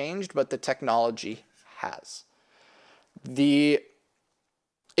not changed, but the technology has. The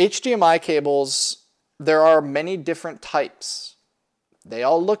HDMI cables, there are many different types. They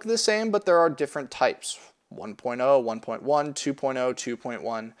all look the same, but there are different types. 1.0, 1.1, 2.0,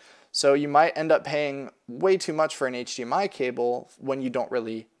 2.1. So you might end up paying way too much for an HDMI cable when you don't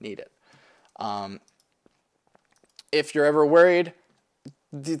really need it. If you're ever worried,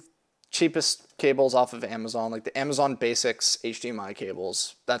 the cheapest cables off of Amazon, like the Amazon Basics HDMI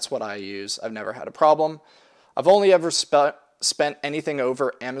cables, that's what I use. I've never had a problem. I've only ever spent anything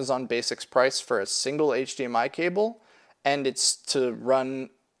over Amazon Basics price for a single HDMI cable, and it's to run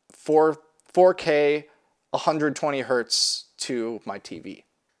 4K 120 hertz to my TV.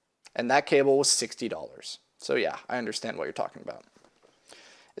 And that cable was $60. So yeah, I understand what you're talking about.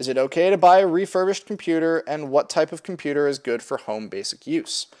 Is it okay to buy a refurbished computer, and what type of computer is good for home basic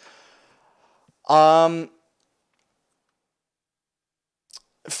use?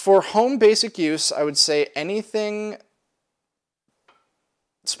 For home basic use, I would say anything,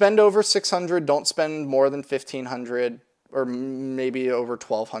 spend over $600, don't spend more than $1,500, or maybe over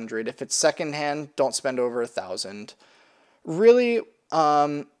 $1,200. If it's secondhand, don't spend over $1,000. Really,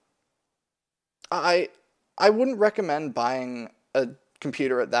 I wouldn't recommend buying a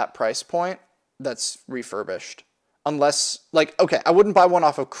computer at that price point that's refurbished. Unless, like, okay, I wouldn't buy one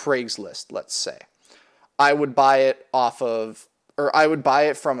off of Craigslist, let's say. I would buy it off of, or I would buy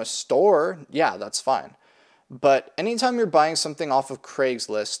it from a store. Yeah, that's fine. But anytime you're buying something off of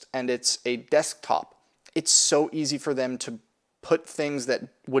Craigslist and it's a desktop, it's so easy for them to put things that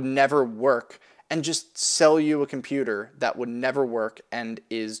would never work and just sell you a computer that would never work and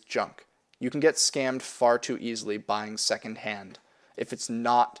is junk. You can get scammed far too easily buying secondhand if it's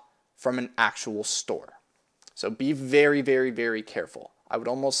not from an actual store. So be very, very, very careful. I would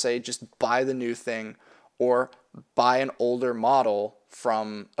almost say just buy the new thing or buy an older model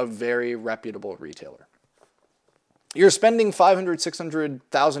from a very reputable retailer. You're spending $500,000,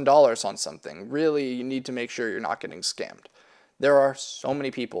 $600,000 on something. Really, you need to make sure you're not getting scammed. There are so many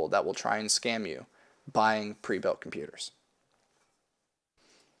people that will try and scam you buying pre-built computers.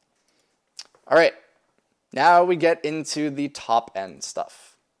 All right, now we get into the top end stuff.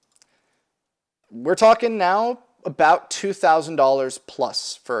 We're talking now about $2,000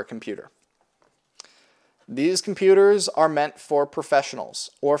 plus for a computer. These computers are meant for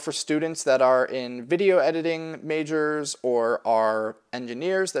professionals or for students that are in video editing majors or are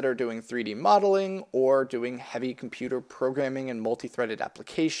engineers that are doing 3D modeling or doing heavy computer programming and multi-threaded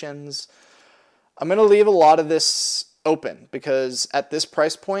applications. I'm going to leave a lot of this open because at this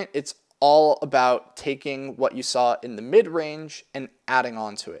price point, it's all about taking what you saw in the mid-range and adding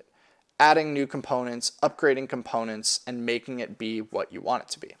on to it. Adding new components, upgrading components, and making it be what you want it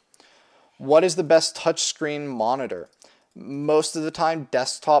to be. What is the best touchscreen monitor? Most of the time,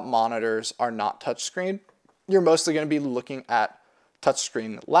 desktop monitors are not touchscreen. You're mostly going to be looking at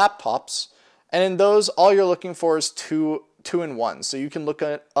touchscreen laptops. And in those, all you're looking for is two-in-one. So you can look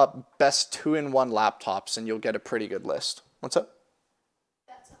up best two-in-one laptops and you'll get a pretty good list. What's up?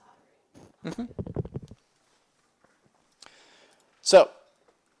 That's a hot rate. So,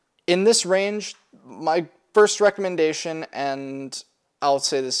 in this range, my first recommendation, and I'll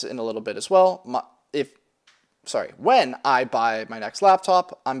say this in a little bit as well, when I buy my next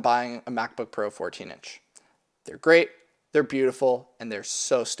laptop, I'm buying a MacBook Pro 14-inch. They're great, they're beautiful, and they're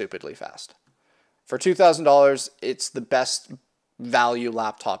so stupidly fast. For $2,000, it's the best value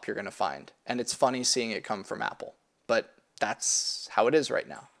laptop you're going to find, and it's funny seeing it come from Apple. But that's how it is right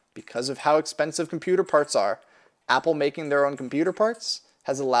now. Because of how expensive computer parts are, Apple making their own computer parts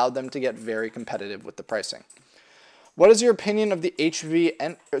has allowed them to get very competitive with the pricing. What is your opinion of the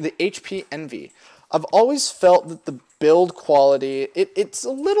HP Envy? I've always felt that the build quality, it's a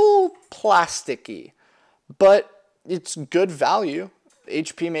little plasticky, but it's good value.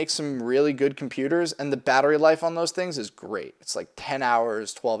 HP makes some really good computers, and the battery life on those things is great. It's like 10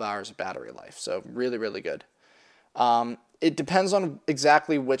 hours, 12 hours of battery life, so really, really good. It depends on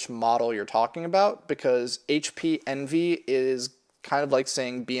exactly which model you're talking about, because HP Envy is kind of like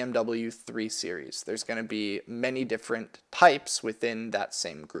saying BMW 3 Series. There's going to be many different types within that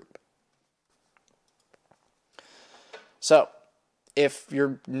same group. So, if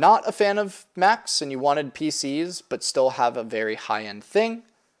you're not a fan of Macs and you wanted PCs but still have a very high-end thing,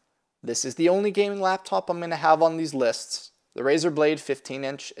 this is the only gaming laptop I'm going to have on these lists. The Razer Blade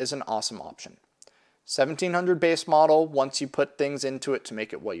 15-inch is an awesome option. 1700 base model, once you put things into it to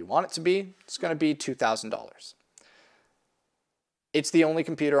make it what you want it to be, it's going to be $2,000. It's the only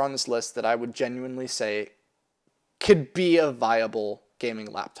computer on this list that I would genuinely say could be a viable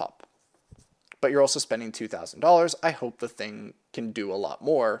gaming laptop. But you're also spending $2,000. I hope the thing can do a lot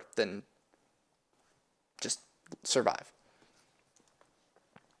more than just survive.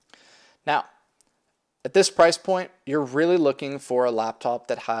 Now, at this price point, you're really looking for a laptop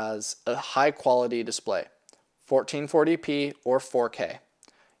that has a high quality display, 1440p or 4K.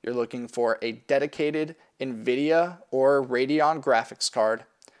 You're looking for a dedicated NVIDIA or Radeon graphics card,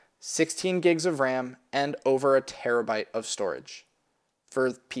 16 gigs of RAM, and over a terabyte of storage.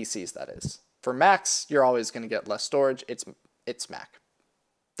 For PCs, that is. For Macs, you're always going to get less storage. It's Mac.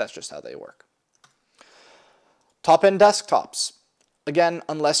 That's just how they work. Top-end desktops. Again,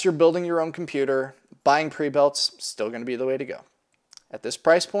 unless you're building your own computer, buying pre-built's still going to be the way to go. At this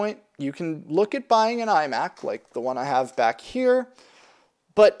price point, you can look at buying an iMac, like the one I have back here,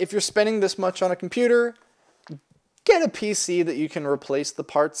 but if you're spending this much on a computer, get a PC that you can replace the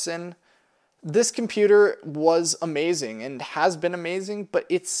parts in. This computer was amazing and has been amazing, but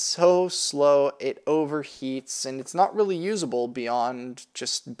it's so slow, it overheats, and it's not really usable beyond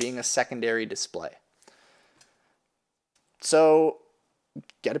just being a secondary display. So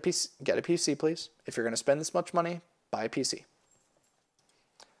get a PC, please. If you're going to spend this much money, buy a PC.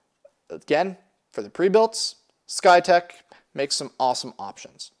 Again, for the pre-builts, Skytech makes some awesome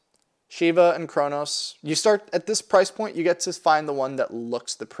options. Shiva and Kronos, you start at this price point, you get to find the one that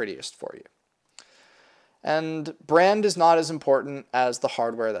looks the prettiest for you. And brand is not as important as the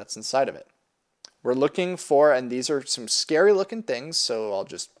hardware that's inside of it. We're looking for, and these are some scary looking things, so I'll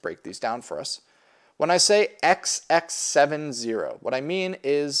just break these down for us. When I say XX70, what I mean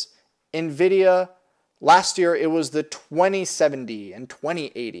is NVIDIA, last year it was the 2070 and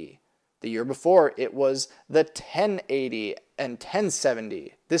 2080. The year before it was the 1080 and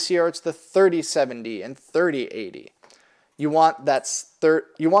 1070. This year it's the 3070 and 3080. You want that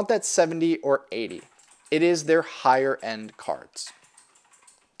 70 or 80. It is their higher end cards.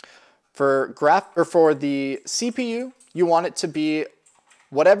 For the CPU, you want it to be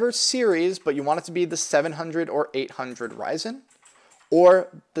whatever series, but you want it to be the 700 or 800 Ryzen or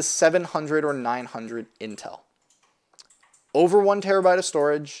the 700 or 900 Intel. Over 1 terabyte of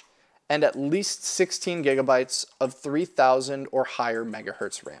storage and at least 16 gigabytes of 3000 or higher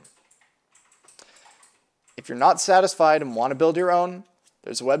megahertz RAM. If you're not satisfied and want to build your own,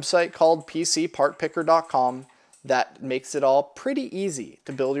 there's a website called PCPartPicker.com that makes it all pretty easy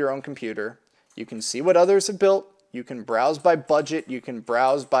to build your own computer. You can see what others have built, you can browse by budget, you can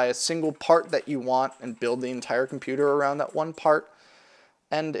browse by a single part that you want and build the entire computer around that one part.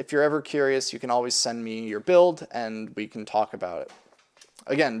 And if you're ever curious, you can always send me your build and we can talk about it.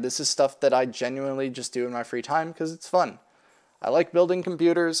 Again, this is stuff that I genuinely just do in my free time because it's fun. I like building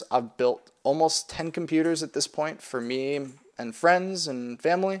computers. I've built almost 10 computers at this point for me and friends and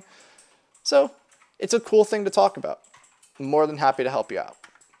family. So it's a cool thing to talk about. I'm more than happy to help you out.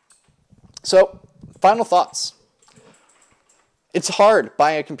 So, final thoughts. It's hard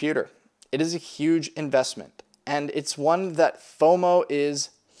buying a computer. It is a huge investment. And it's one that FOMO is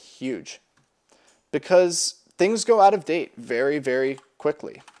huge. Because things go out of date very, very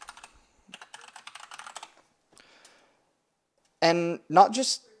quickly. And not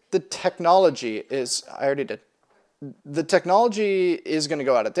just the technology is, I already did. The technology is going to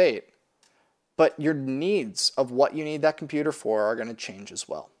go out of date, but your needs of what you need that computer for are going to change as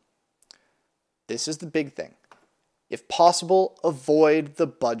well. This is the big thing. If possible, avoid the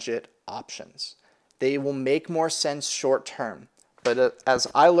budget options. They will make more sense short term, but as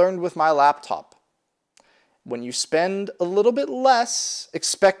I learned with my laptop, when you spend a little bit less,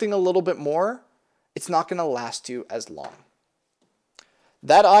 expecting a little bit more, it's not going to last you as long.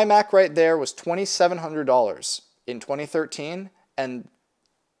 That iMac right there was $2,700 in 2013, and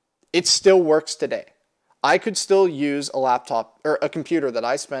it still works today. I could still use a laptop or a computer that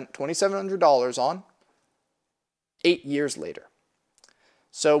I spent $2,700 on 8 years later.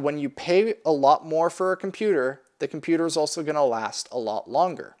 So when you pay a lot more for a computer, the computer is also going to last a lot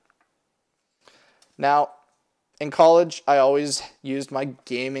longer. Now, in college, I always used my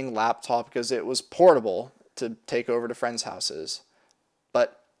gaming laptop because it was portable to take over to friends' houses.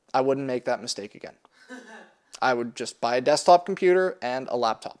 But I wouldn't make that mistake again. I would just buy a desktop computer and a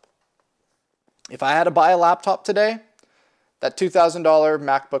laptop. If I had to buy a laptop today, that $2,000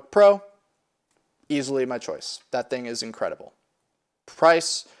 MacBook Pro, easily my choice. That thing is incredible.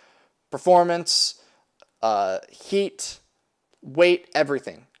 Price, performance, heat, weight,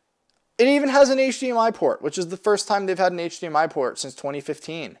 everything. It even has an HDMI port, which is the first time they've had an HDMI port since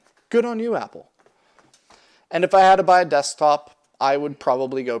 2015. Good on you, Apple. And if I had to buy a desktop, I would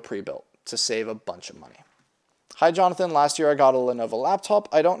probably go pre-built to save a bunch of money. Hi, Jonathan. Last year I got a Lenovo laptop.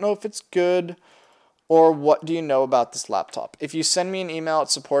 I don't know if it's good or what do you know about this laptop. If you send me an email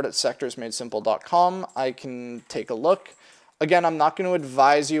at support@sectorsmadesimple.com, I can take a look. Again, I'm not going to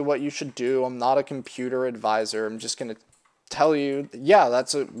advise you what you should do. I'm not a computer advisor. I'm just going to tell you, yeah,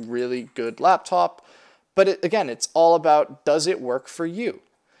 that's a really good laptop. But again, it's all about, does it work for you?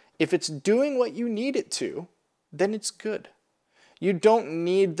 If it's doing what you need it to, then it's good. You don't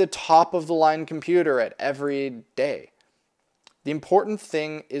need the top of the line computer at every day. The important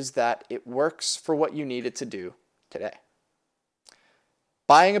thing is that it works for what you need it to do today.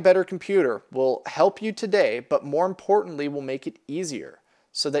 Buying a better computer will help you today, but more importantly will make it easier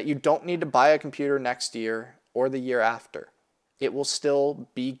so that you don't need to buy a computer next year or the year after. It will still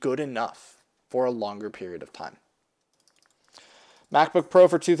be good enough for a longer period of time. MacBook Pro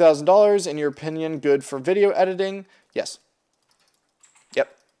for $2,000, in your opinion, good for video editing? Yes.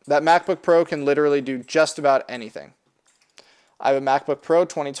 Yep, that MacBook Pro can literally do just about anything. I have a MacBook Pro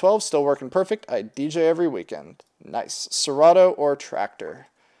 2012, still working perfect. I DJ every weekend. Nice. Serato or Tractor?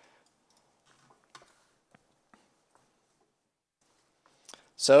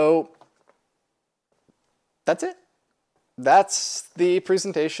 So, that's it. That's the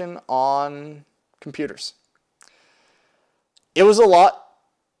presentation on computers. It was a lot,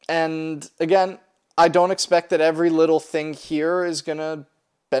 and again, I don't expect that every little thing here is going to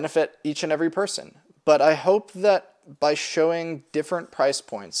benefit each and every person. But I hope that by showing different price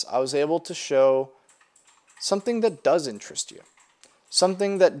points, I was able to show something that does interest you.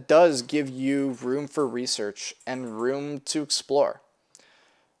 Something that does give you room for research and room to explore.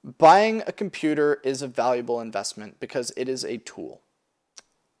 Buying a computer is a valuable investment because it is a tool.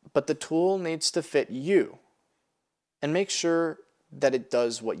 But the tool needs to fit you and make sure that it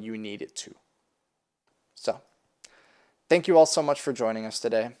does what you need it to. So, thank you all so much for joining us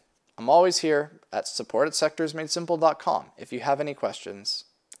today. I'm always here at support@sectorsmadesimple.com if you have any questions.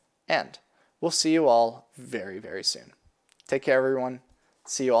 And we'll see you all very, very soon. Take care, everyone.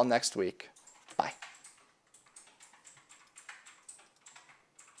 See you all next week. Bye.